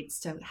on dates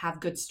to have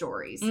good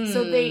stories.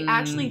 So they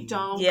actually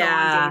don't go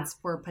on dates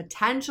for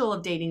potential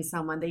of dating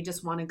someone. They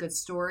just want a good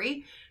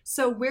story.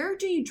 So where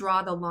do you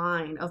draw the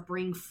line of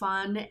bringing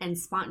fun and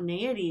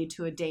spontaneity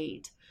to a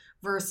date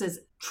versus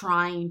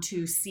trying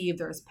to see if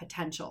there's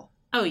potential?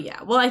 Oh,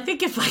 yeah. Well, I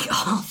think if like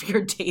all of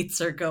your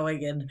dates are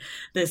going in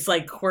this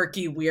like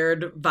quirky,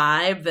 weird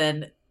vibe,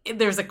 then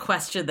there's a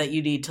question that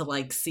you need to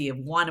like see if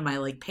one, am I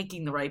like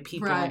picking the right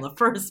people in the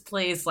first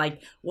place?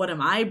 Like, what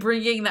am I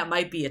bringing that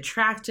might be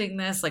attracting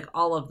this? Like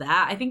all of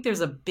that. I think there's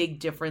a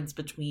big difference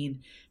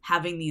between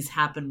having these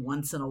happen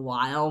once in a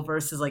while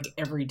versus like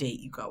every date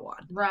you go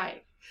on.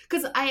 Right.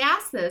 Because I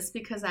asked this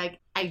because I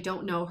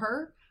don't know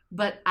her,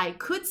 but I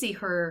could see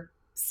her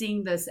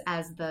seeing this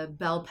as the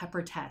bell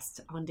pepper test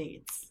on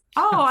dates.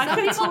 Oh, I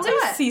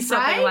could see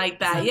something like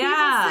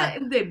that.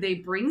 Some they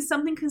bring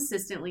something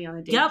consistently on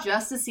a date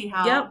just to see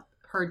how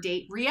her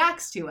date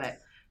reacts to it.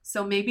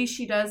 So maybe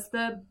she does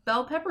the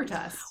bell pepper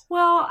test.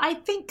 Well, I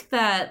think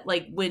that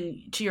like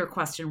to your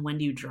question, when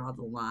do you draw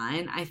the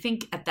line? I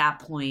think at that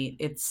point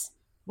it's,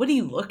 what are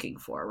you looking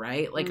for,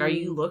 right? Like, are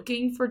you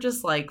looking for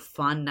just like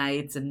fun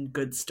nights and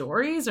good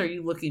stories? Or are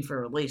you looking for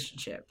a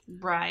relationship?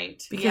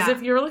 Right. Because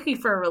if you're looking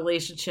for a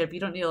relationship, you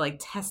don't need to like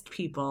test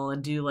people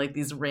and do like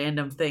these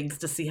random things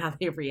to see how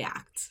they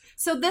react.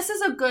 So this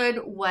is a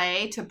good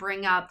way to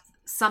bring up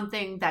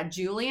something that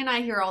Julie and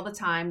I hear all the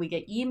time. We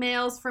get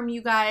emails from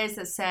you guys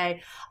that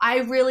say, I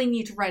really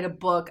need to write a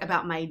book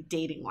about my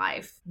dating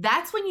life.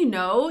 That's when you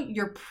know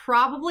you're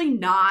probably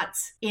not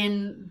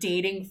in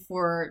dating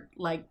for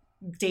like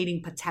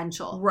dating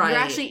potential. Right. You're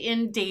actually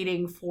in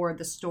dating for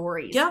the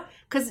stories. Yep.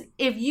 Because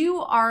if you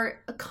are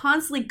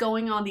constantly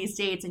going on these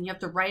dates and you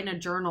have to write in a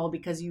journal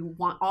because you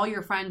want all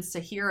your friends to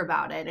hear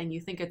about it and you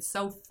think it's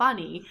so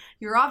funny,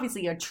 you're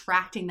obviously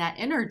attracting that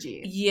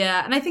energy.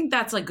 Yeah, and I think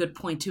that's a good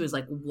point too, is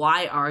like,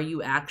 why are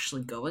you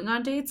actually going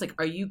on dates? Like,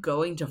 are you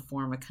going to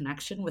form a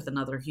connection with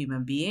another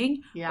human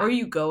being? Yeah. Or are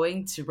you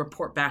going to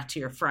report back to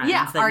your friends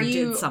Yeah. that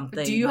you did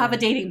something? Do you have a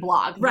dating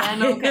blog? Right.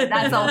 Then, okay,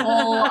 that's a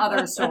whole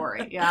other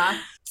story. Yeah.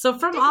 So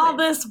from all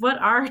this, what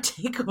are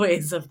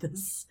takeaways of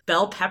this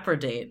bell pepper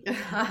date?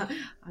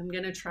 I'm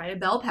going to try a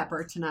bell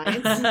pepper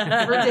tonight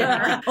for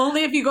dinner.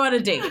 Only if you go on a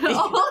date. Only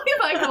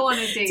if I go on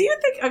a date. Do you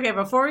think, okay,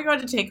 before we go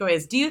into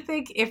takeaways, do you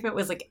think if it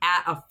was like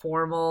at a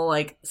formal,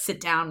 like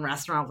sit down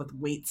restaurant with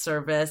wait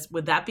service,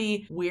 would that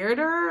be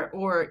weirder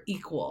or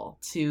equal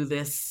to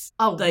this?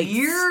 Oh, like,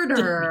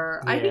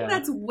 weirder. I think Yeah.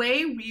 that's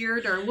way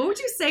weirder. What would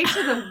you say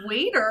to the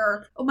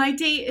waiter? Oh, my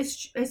date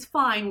is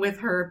fine with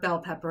her bell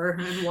pepper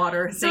and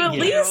water. So at Thank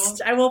you.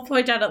 least, I will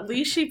point out, at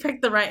least she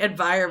picked the right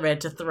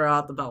environment to throw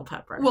out the bell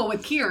pepper. Well,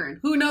 with Kieran,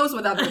 who knows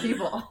with other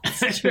people?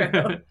 It's true.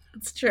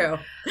 It's true.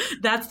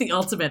 That's the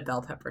ultimate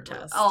bell pepper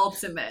test.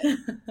 Ultimate.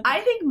 I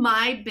think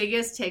my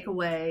biggest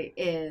takeaway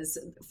is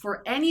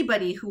for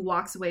anybody who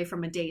walks away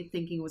from a date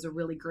thinking it was a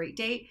really great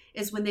date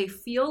is when they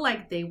feel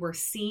like they were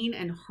seen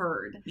and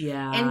heard.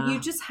 Yeah. And you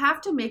just have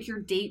to make your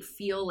date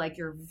feel like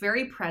you're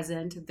very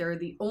present. They're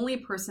the only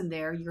person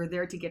there. You're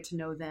there to get to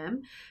know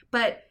them.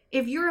 But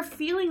if you're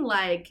feeling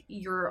like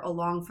you're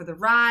along for the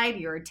ride,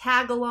 you're a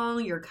tag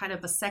along, you're kind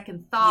of a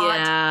second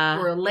thought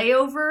or a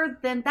layover,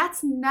 then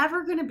that's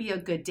never going to be a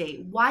good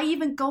date. Why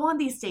even go on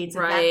these dates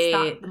if that's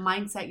not the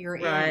mindset you're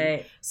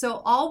in?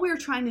 So all we're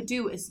trying to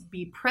do is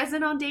be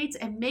present on dates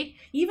and make,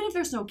 even if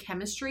there's no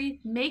chemistry,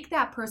 make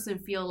that person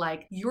feel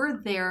like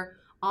you're there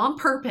on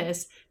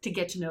purpose to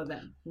get to know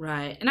them.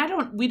 Right. And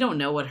we don't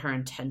know what her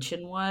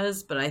intention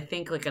was, but I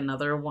think like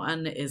another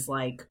one is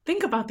like,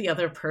 think about the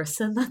other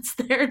person that's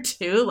there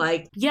too.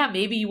 Like, yeah,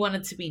 maybe you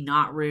wanted to be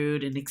not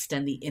rude and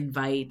extend the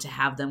invite to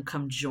have them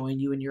come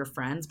join you and your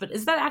friends, but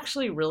is that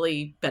actually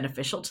really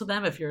beneficial to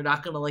them if you're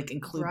not going to like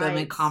include them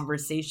in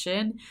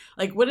conversation?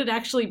 Like, would it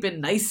actually been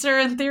nicer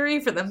in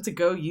theory for them to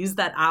go use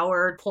that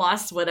hour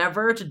plus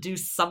whatever to do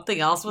something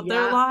else with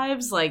their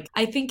lives? Like,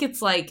 I think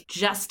it's like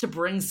just to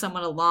bring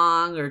someone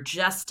along or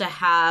just to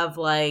have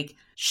like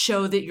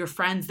show that you're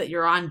friends, that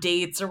you're on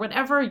dates or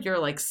whatever your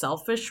like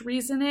selfish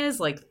reason is,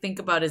 like think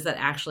about, is that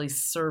actually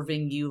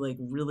serving you like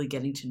really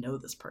getting to know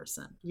this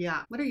person?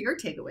 Yeah. What are your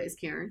takeaways,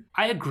 Karen?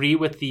 I agree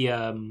with the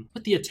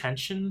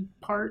attention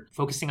part,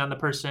 focusing on the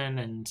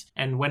person,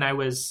 and when I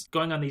was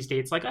going on these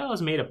dates, like I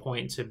always made a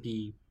point to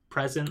be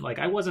present. Like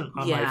I wasn't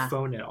on my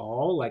phone at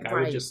all. Like I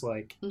would just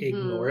like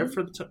ignore it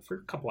for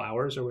a couple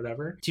hours or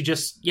whatever to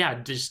just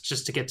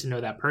to get to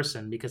know that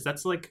person, because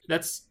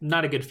that's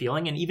not a good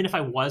feeling. And even if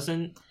I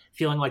wasn't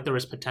feeling like there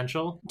was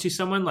potential to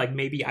someone, like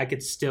maybe I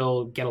could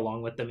still get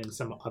along with them in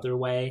some other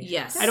way.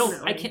 Yes.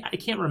 I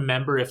can't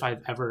remember if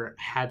I've ever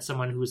had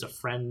someone who was a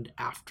friend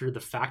after the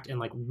fact and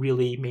like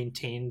really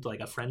maintained like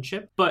a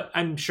friendship, but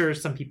I'm sure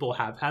some people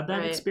have had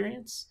that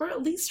experience. Or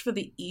at least for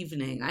the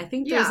evening. I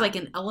think there's like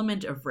an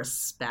element of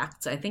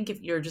respect. I think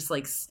if you're just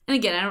like, and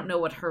again, I don't know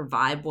what her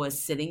vibe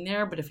was sitting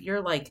there, but if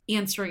you're like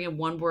answering in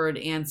one word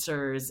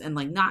answers and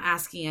like not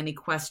asking any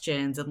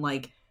questions and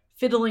like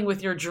fiddling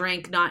with your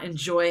drink, not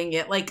enjoying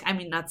it. Like, I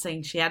mean, not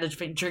saying she had to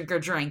drink or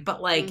drink,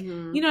 but like,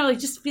 you know, like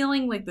just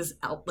feeling like this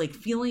like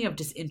feeling of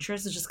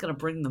disinterest is just going to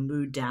bring the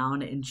mood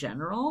down in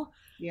general.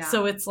 Yeah.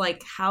 So it's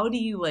like, how do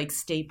you like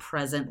stay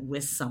present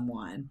with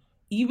someone,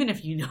 even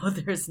if you know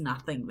there's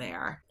nothing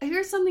there?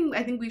 Here's something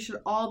I think we should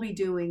all be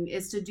doing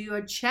is to do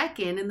a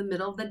check-in in the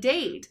middle of the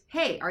date.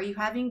 Hey, are you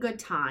having a good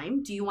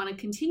time? Do you want to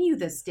continue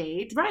this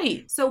date?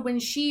 Right. So when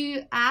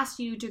she asked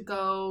you to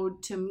go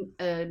to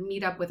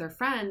meet up with her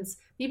friends,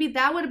 maybe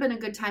that would have been a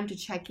good time to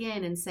check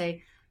in and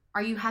say,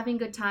 are you having a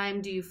good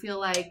time? Do you feel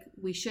like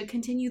we should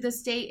continue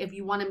this date? If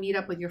you want to meet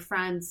up with your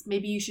friends,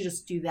 maybe you should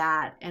just do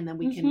that and then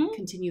we can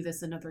continue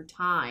this another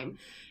time.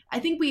 I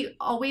think we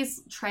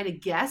always try to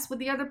guess what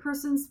the other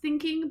person's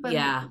thinking, but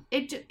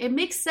it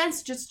makes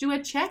sense. Just do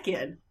a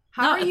check-in.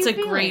 How are you feeling?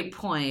 It's a great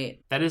point.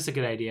 That is a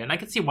good idea. And I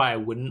can see why I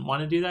wouldn't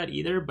want to do that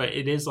either, but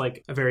it is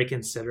like a very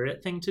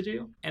considerate thing to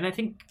do. And I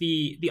think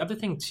the other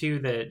thing too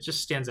that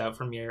just stands out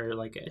from your,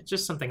 like, it's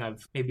just something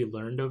I've maybe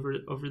learned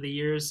over the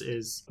years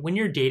is when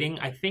you're dating,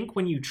 I think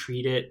when you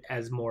treat it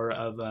as more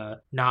of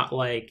a, not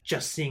like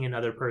just seeing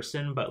another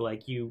person, but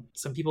like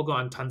some people go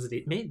on tons of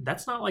dates.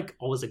 That's not like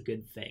always a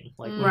good thing.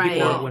 Like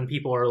when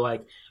people are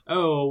like,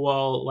 oh,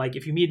 well, like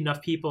if you meet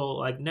enough people,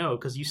 like, no,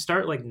 because you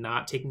start like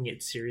not taking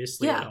it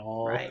seriously at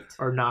all. Right.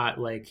 Or not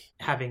like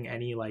having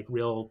any like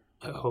real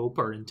hope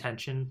or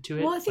intention to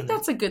it. Well, I think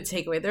that's a good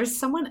takeaway. There's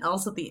someone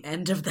else at the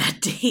end of that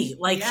date.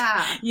 Like,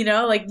 Yeah. you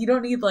know, like you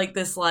don't need like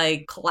this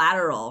like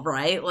collateral,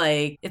 right?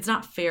 Like it's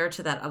not fair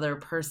to that other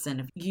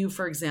person. If you,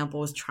 for example,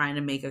 was trying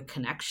to make a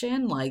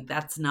connection, like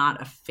that's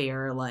not a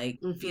fair like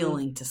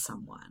feeling to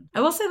someone.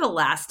 I will say the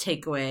last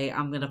takeaway,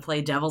 I'm going to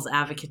play devil's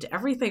advocate to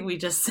everything we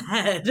just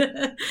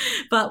said.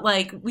 But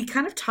like we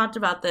kind of talked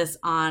about this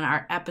on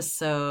our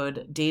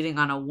episode Dating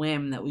on a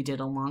Whim that we did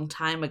a long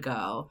time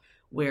ago,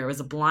 where it was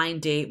a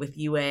blind date with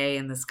UA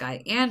and this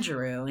guy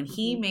Andrew, and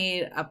he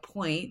made a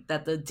point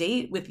that the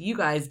date with you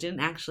guys didn't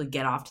actually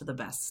get off to the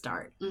best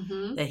start.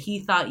 That he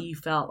thought you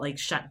felt like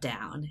shut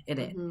down in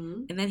it.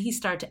 And then he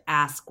started to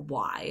ask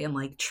why and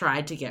like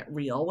tried to get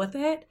real with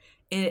it,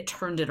 and it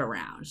turned it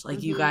around.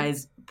 Like you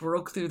guys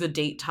broke through the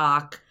date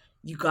talk.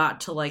 You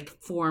got to like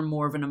form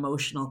more of an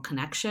emotional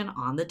connection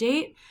on the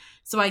date.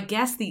 So I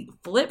guess the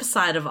flip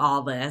side of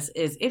all this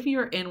is if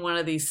you're in one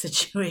of these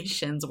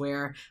situations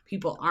where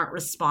people aren't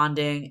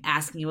responding,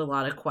 asking you a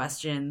lot of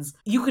questions,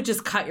 you could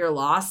just cut your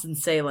loss and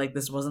say like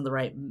this wasn't the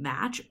right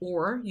match,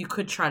 or you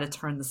could try to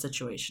turn the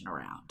situation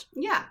around.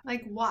 Yeah.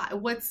 Like why?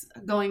 What's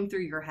going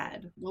through your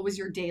head? What was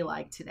your day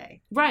like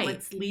today? Right.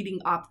 What's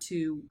leading up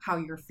to how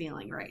you're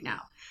feeling right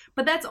now?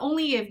 But that's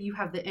only if you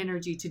have the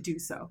energy to do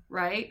so,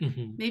 right?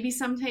 Maybe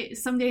some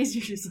days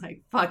you're just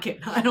like, fuck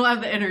it. I don't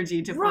have the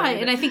energy to Right.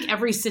 it. And I think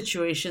every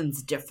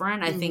situation's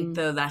different. I think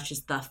though that's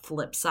just the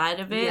flip side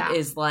of it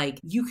is like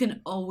you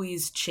can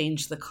always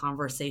change the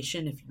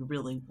conversation if you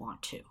really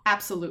want to.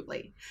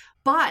 Absolutely.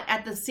 But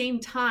at the same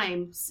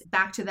time,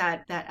 back to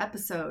that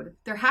episode,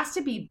 there has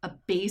to be a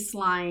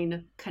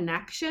baseline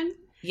connection.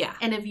 Yeah.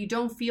 And if you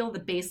don't feel the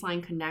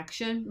baseline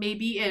connection,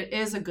 maybe it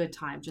is a good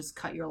time. Just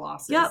cut your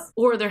losses. Yep.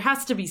 Or there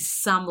has to be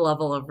some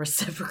level of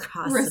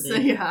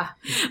reciprocity. Yeah.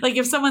 Like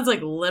if someone's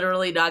like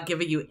literally not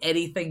giving you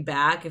anything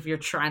back, if you're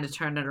trying to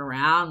turn it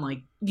around,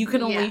 like you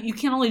can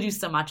only do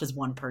so much as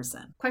one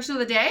person. Question of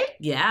the day?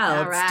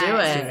 Yeah, let's do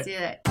it. Let's do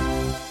it.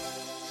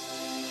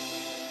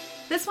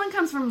 This one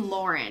comes from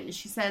Lauren.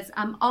 She says,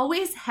 I'm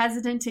always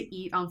hesitant to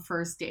eat on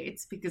first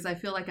dates because I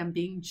feel like I'm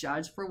being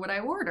judged for what I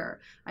order.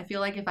 I feel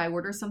like if I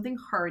order something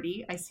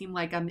hearty, I seem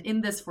like I'm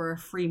in this for a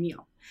free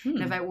meal.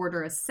 And if I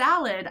order a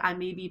salad, I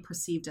may be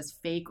perceived as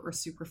fake or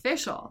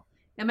superficial.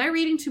 Am I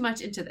reading too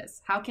much into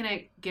this? How can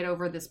I get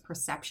over this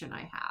perception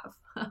I have?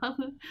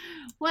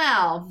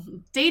 Well,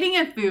 dating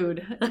and food.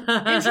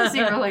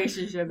 Interesting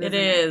relationship, isn't it?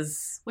 It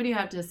is. What do you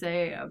have to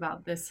say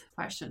about this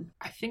question?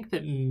 I think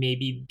that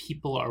maybe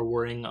people are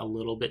worrying a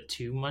little bit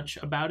too much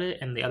about it,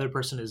 and the other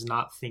person is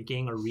not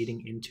thinking or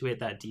reading into it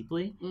that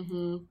deeply.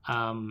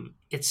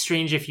 It's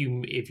strange if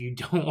you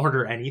don't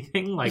order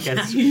anything, like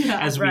as we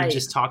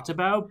just talked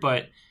about,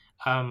 but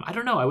I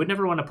don't know. I would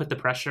never want to put the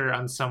pressure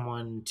on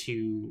someone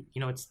to,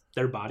 it's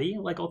their body,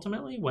 like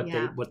ultimately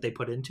what they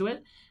put into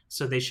it.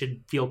 So they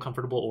should feel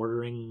comfortable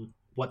ordering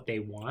what they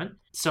want.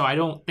 So I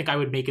don't think I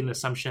would make an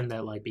assumption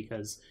that like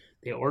because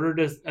they ordered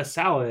a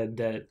salad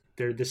that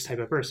they're this type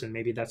of person.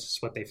 Maybe that's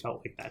just what they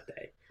felt like that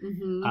day.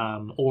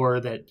 Or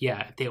that,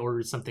 if they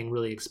ordered something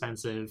really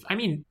expensive. I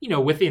mean,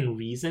 within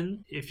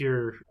reason, if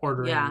you're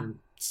ordering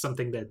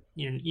something that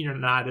you're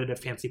not at a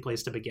fancy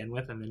place to begin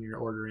with, and then you're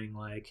ordering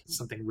like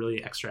something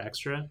really extra,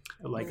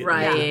 like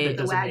that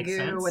doesn't make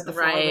sense. With the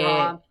foie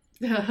gras.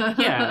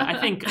 I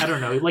think, I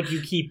don't know, like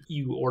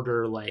you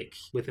order like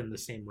within the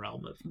same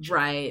realm of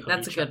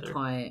That's a good other.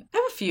 point. I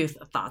have a few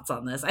thoughts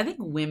on this. I think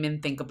women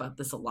think about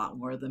this a lot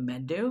more than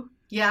men do.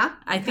 Yeah?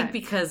 I think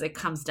because it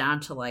comes down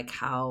to like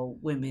how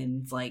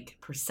women's like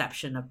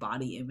perception of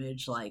body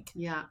image, like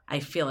I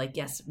feel like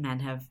yes, men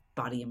have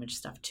body image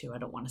stuff too. I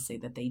don't want to say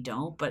that they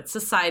don't, but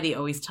society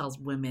always tells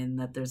women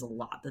that there's a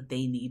lot that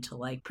they need to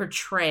like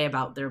portray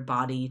about their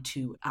body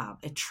to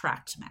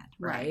attract men,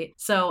 right?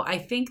 So I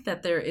think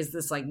that there is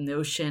this like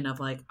notion of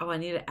like, oh, I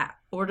need to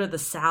order the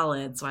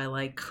salad so I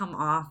like come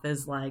off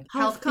as like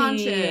health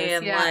conscious,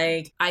 and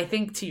like I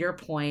think to your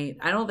point,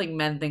 I don't think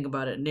men think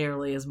about it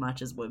nearly as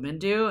much as women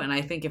do, and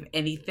I think if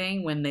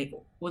anything, when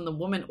the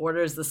woman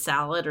orders the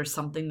salad or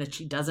something that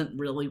she doesn't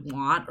really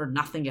want or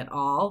nothing at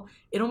all,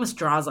 it almost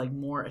draws like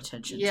more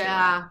attention to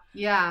it.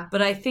 Yeah.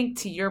 But I think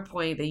to your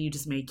point that you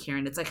just made,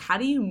 Karen, it's like, how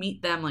do you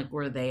meet them like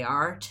where they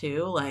are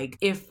too? Like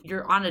if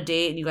you're on a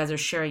date and you guys are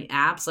sharing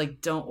apps,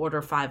 like don't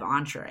order 5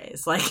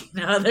 entrees. Like,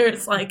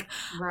 there's like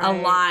a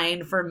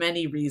line for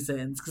many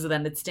reasons because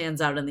then it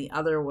stands out in the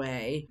other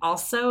way.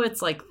 Also,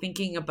 it's like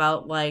thinking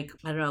about like,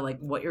 I don't know, like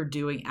what you're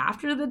doing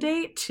after the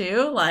date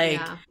too. Like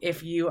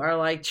if you are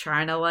like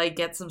trying to like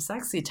get some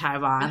sexy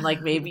time on,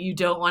 like maybe you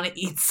don't want to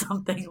eat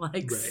something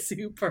like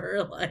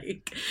super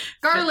like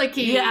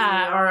garlicky,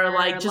 or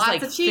like just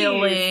like of cheese,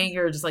 filling,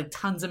 or just like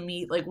tons of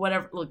meat, like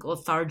whatever, like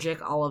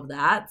lethargic, all of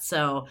that.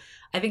 So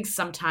I think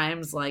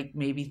sometimes like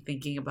maybe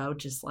thinking about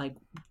just like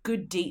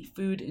good date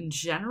food in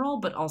general,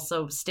 but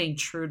also staying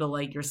true to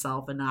like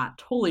yourself and not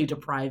totally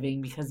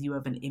depriving because you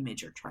have an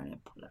image you're trying to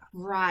put out.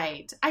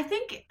 Right. I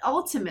think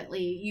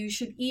ultimately you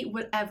should eat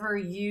whatever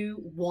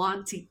you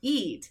want to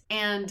eat.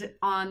 And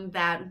on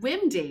that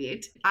whim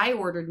date, I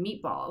ordered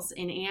meatballs,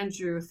 and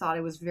Andrew thought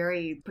it was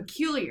very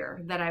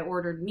peculiar that I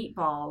ordered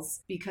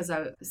meatballs because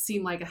I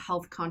seemed like a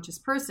health conscious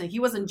person. He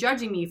wasn't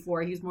judging me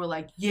for it. He was more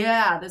like,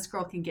 yeah, this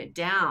girl can get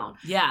down.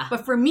 Yeah.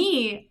 But for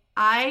me,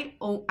 I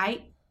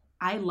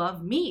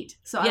love meat.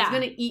 So I was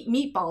going to eat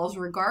meatballs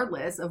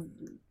regardless of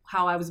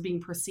how I was being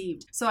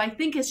perceived. So I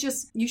think it's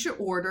just, you should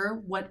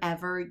order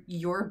whatever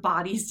your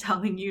body's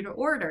telling you to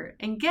order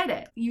and get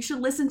it. You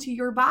should listen to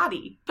your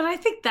body. But I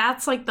think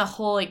that's like the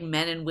whole like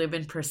men and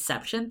women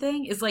perception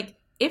thing is like,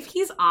 if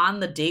he's on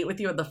the date with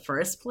you in the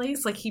first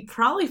place, like he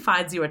probably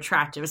finds you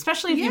attractive,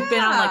 especially if you've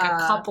been on like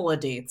a couple of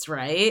dates,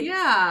 right?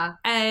 Yeah.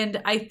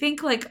 And I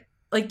think like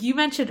you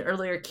mentioned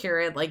earlier,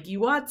 Kieran, like you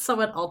want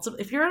someone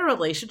ultimately, if you're in a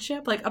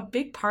relationship, like a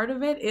big part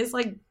of it is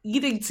like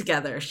eating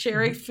together,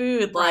 sharing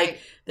food. Like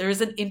there's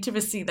an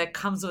intimacy that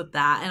comes with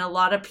that. And a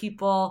lot of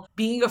people,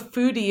 being a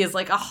foodie is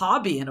like a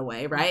hobby in a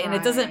way, right? And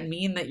it doesn't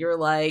mean that you're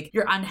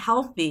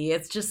unhealthy.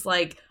 It's just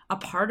like a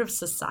part of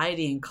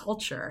society and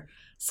culture.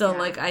 So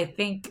like I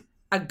think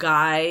a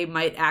guy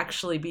might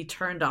actually be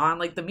turned on,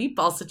 like the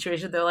meatball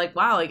situation. They're like,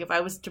 wow, like if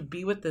I was to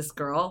be with this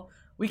girl,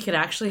 we could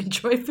actually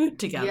enjoy food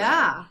together.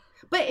 Yeah.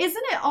 But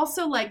isn't it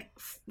also like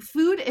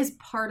food is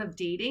part of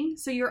dating?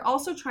 So you're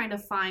also trying to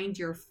find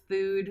your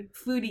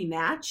foodie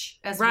match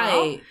as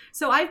well.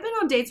 So I've been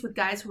on dates with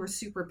guys who are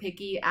super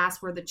picky,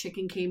 ask where the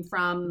chicken came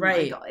from.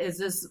 Like, is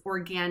this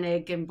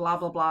organic and blah,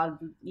 blah, blah,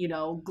 you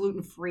know,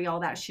 gluten-free,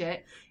 all that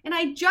shit. And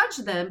I judge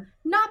them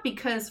not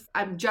because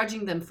I'm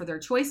judging them for their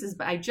choices,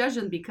 but I judge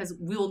them because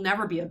we'll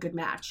never be a good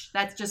match.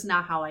 That's just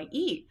not how I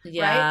eat.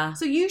 Yeah. Right?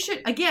 So you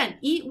should, again,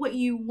 eat what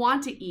you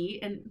want to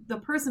eat. And the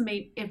person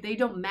may, if they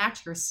don't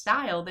match your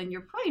style, then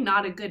you're probably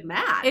not a good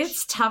match.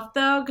 It's tough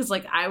though, because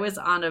like I was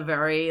on a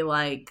very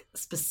like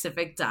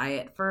specific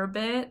diet for a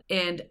bit,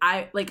 and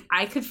I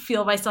could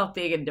feel myself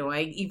being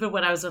annoying even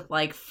when I was with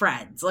like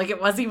friends. Like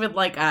it wasn't even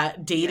like a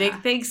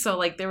dating thing. So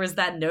like there was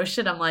that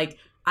notion. I'm like,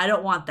 I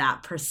don't want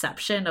that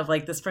perception of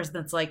like this person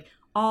that's like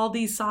all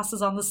these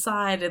sauces on the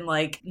side and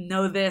like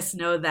know this,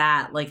 know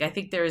that. Like I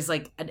think there's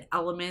like an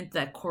element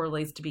that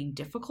correlates to being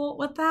difficult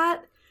with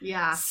that.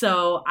 Yeah.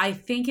 So I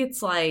think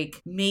it's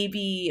like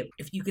maybe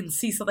if you can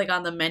see something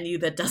on the menu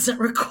that doesn't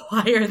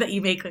require that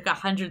you make like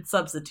 100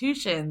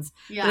 substitutions,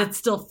 but it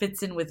still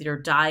fits in with your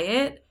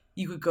diet,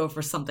 you could go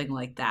for something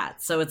like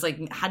that. So it's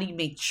like, how do you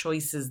make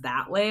choices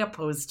that way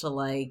opposed to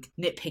like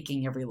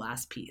nitpicking every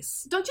last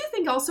piece? Don't you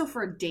think also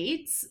for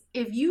dates,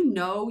 if you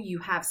know you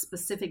have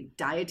specific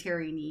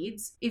dietary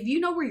needs, if you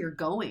know where you're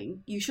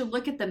going, you should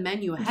look at the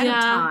menu ahead of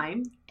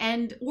time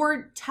and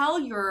or tell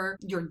your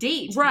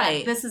date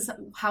that this is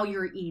how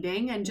you're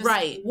eating and just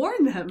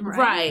warn them.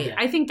 Right.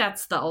 I think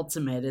that's the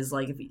ultimate is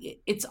like, if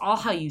it's all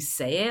how you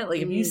say it.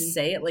 Like if you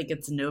say it like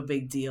it's no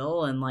big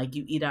deal and like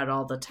you eat out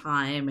all the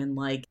time and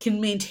like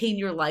can maintain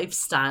your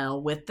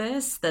lifestyle with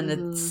this, then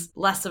it's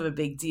less of a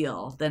big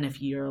deal than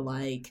if you're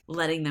like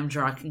letting them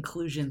draw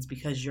conclusions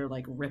because you're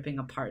like ripping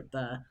apart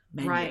the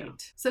menu.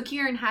 Right. So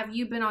Kieran, have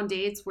you been on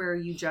dates where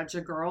you judge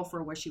a girl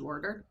for what she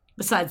ordered?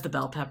 Besides the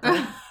bell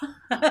pepper.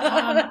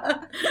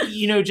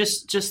 You know,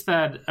 just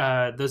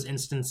that those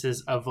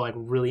instances of like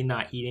really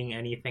not eating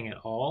anything at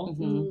all.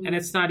 And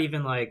it's not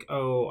even like,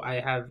 oh, I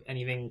have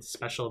anything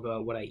special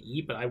about what I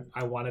eat, but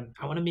I want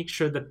to make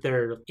sure that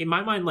they're, in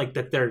my mind, like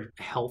that they're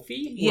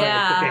healthy. Like,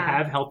 that they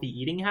have healthy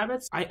eating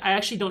habits. I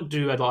actually don't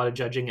do a lot of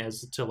judging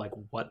as to like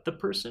what the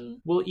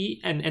person will eat.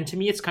 And to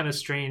me, it's kind of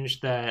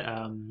strange that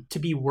to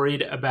be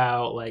worried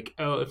about like,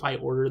 oh, if I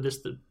order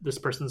this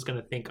person's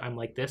going to think I'm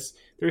like this.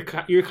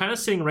 You're kind of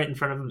sitting right in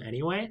front of them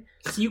anyway.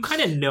 So you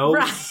kind of know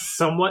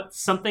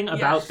something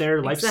about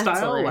their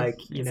lifestyle, like,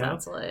 you know?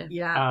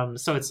 Yeah.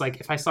 So it's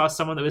like, if I saw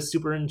someone that was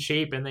super in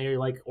shape and they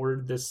like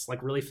ordered this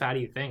like really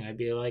fatty thing, I'd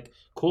be like,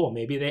 cool,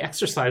 maybe they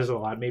exercise a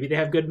lot. Maybe they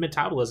have good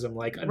metabolism,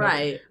 like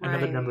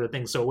another number of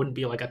things. So it wouldn't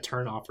be like a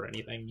turn off or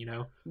anything, you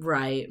know?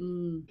 Right.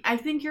 I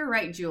think you're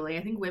right, Julie.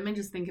 I think women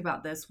just think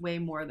about this way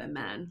more than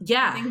men.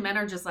 Yeah. I think men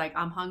are just like,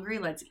 I'm hungry,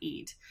 let's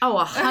eat.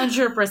 Oh,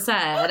 100%.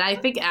 And I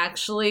think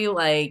actually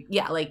like,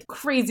 like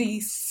crazy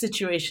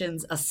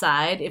situations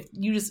aside, if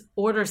you just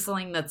order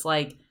something that's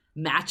like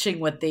matching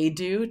what they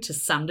do to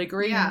some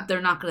degree, they're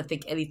not going to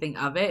think anything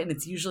of it. And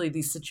it's usually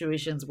these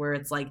situations where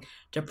it's like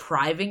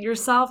depriving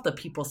yourself that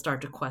people start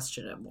to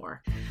question it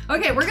more.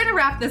 Okay, we're going to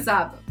wrap this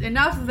up.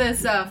 Enough of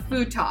this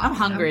food talk. I'm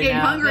hungry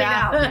now.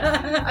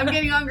 I'm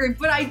getting hungry.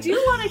 But I do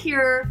want to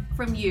hear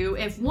from you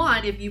if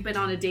you've been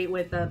on a date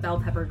with a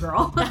bell pepper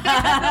girl.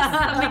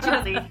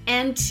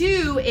 And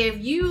two, if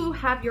you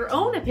have your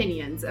own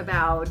opinions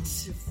about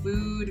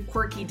food,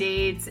 quirky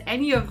dates,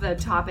 any of the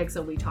topics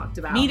that we talked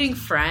about. Meeting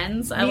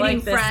friends. I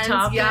meeting this friends.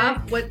 topic.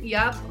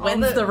 Yep.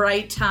 When's the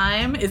right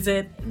time? Is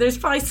it, there's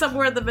probably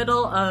somewhere in the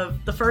middle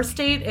of the first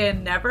date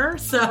and never.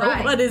 So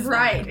what is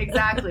right? that?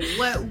 Exactly.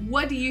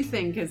 What do you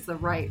think is the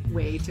right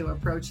way to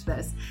approach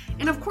this?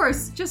 And of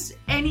course, just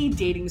any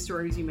dating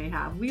stories you may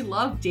have. We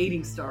love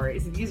dating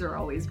stories. These are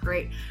always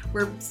great.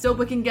 We're still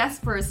booking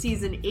guests for a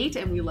season 8,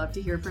 and we love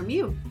to hear from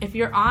you. If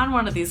you're on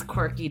one of these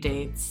quirky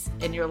dates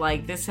and you're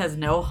like, this has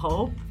no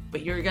hope,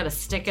 but you're going to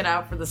stick it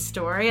out for the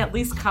story, at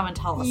least come and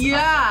tell us.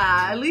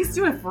 Yeah, at least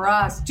do it for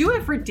us. Do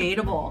it for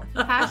Dateable.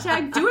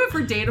 Hashtag do it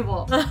for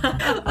Dateable.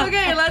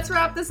 Okay, let's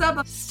wrap this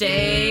up.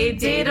 Stay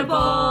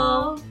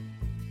dateable.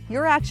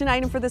 Your action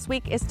item for this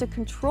week is to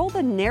control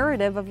the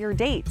narrative of your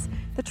dates.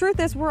 The truth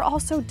is, we're all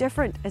so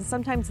different, and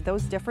sometimes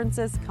those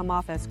differences come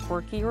off as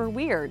quirky or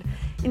weird.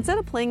 Instead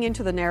of playing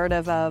into the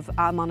narrative of,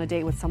 I'm on a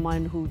date with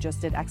someone who just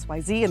did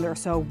XYZ and they're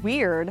so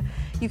weird,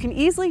 you can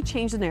easily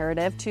change the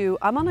narrative to,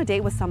 I'm on a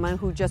date with someone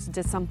who just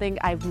did something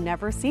I've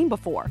never seen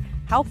before.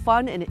 How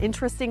fun and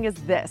interesting is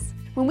this?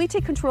 When we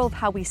take control of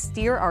how we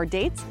steer our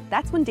dates,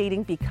 that's when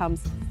dating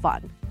becomes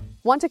fun.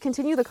 Want to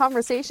continue the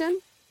conversation?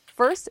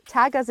 First,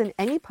 tag us in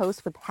any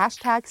post with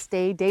hashtag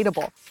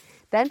StayDateable.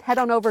 Then head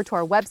on over to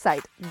our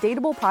website,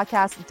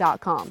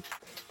 dateablepodcast.com.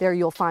 There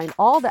you'll find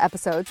all the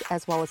episodes,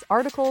 as well as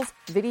articles,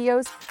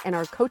 videos, and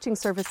our coaching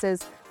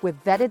services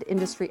with vetted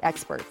industry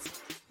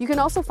experts. You can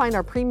also find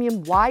our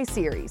premium Why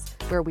series,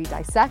 where we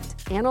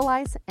dissect,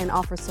 analyze, and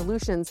offer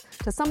solutions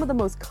to some of the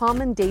most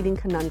common dating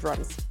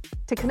conundrums.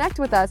 To connect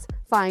with us,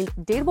 find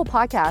Dateable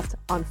Podcast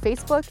on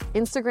Facebook,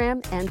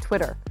 Instagram, and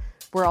Twitter.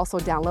 We're also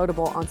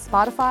downloadable on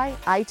Spotify,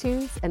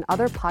 iTunes, and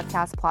other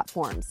podcast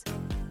platforms.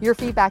 Your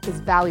feedback is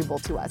valuable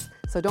to us,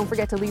 so don't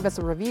forget to leave us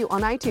a review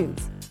on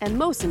iTunes. And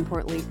most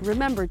importantly,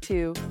 remember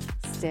to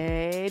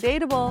stay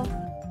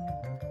dateable.